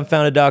check out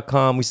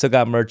dumbfounded.com. We still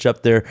got merch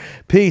up there.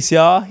 Peace,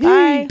 y'all.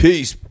 Bye.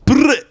 peace.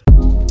 Brr.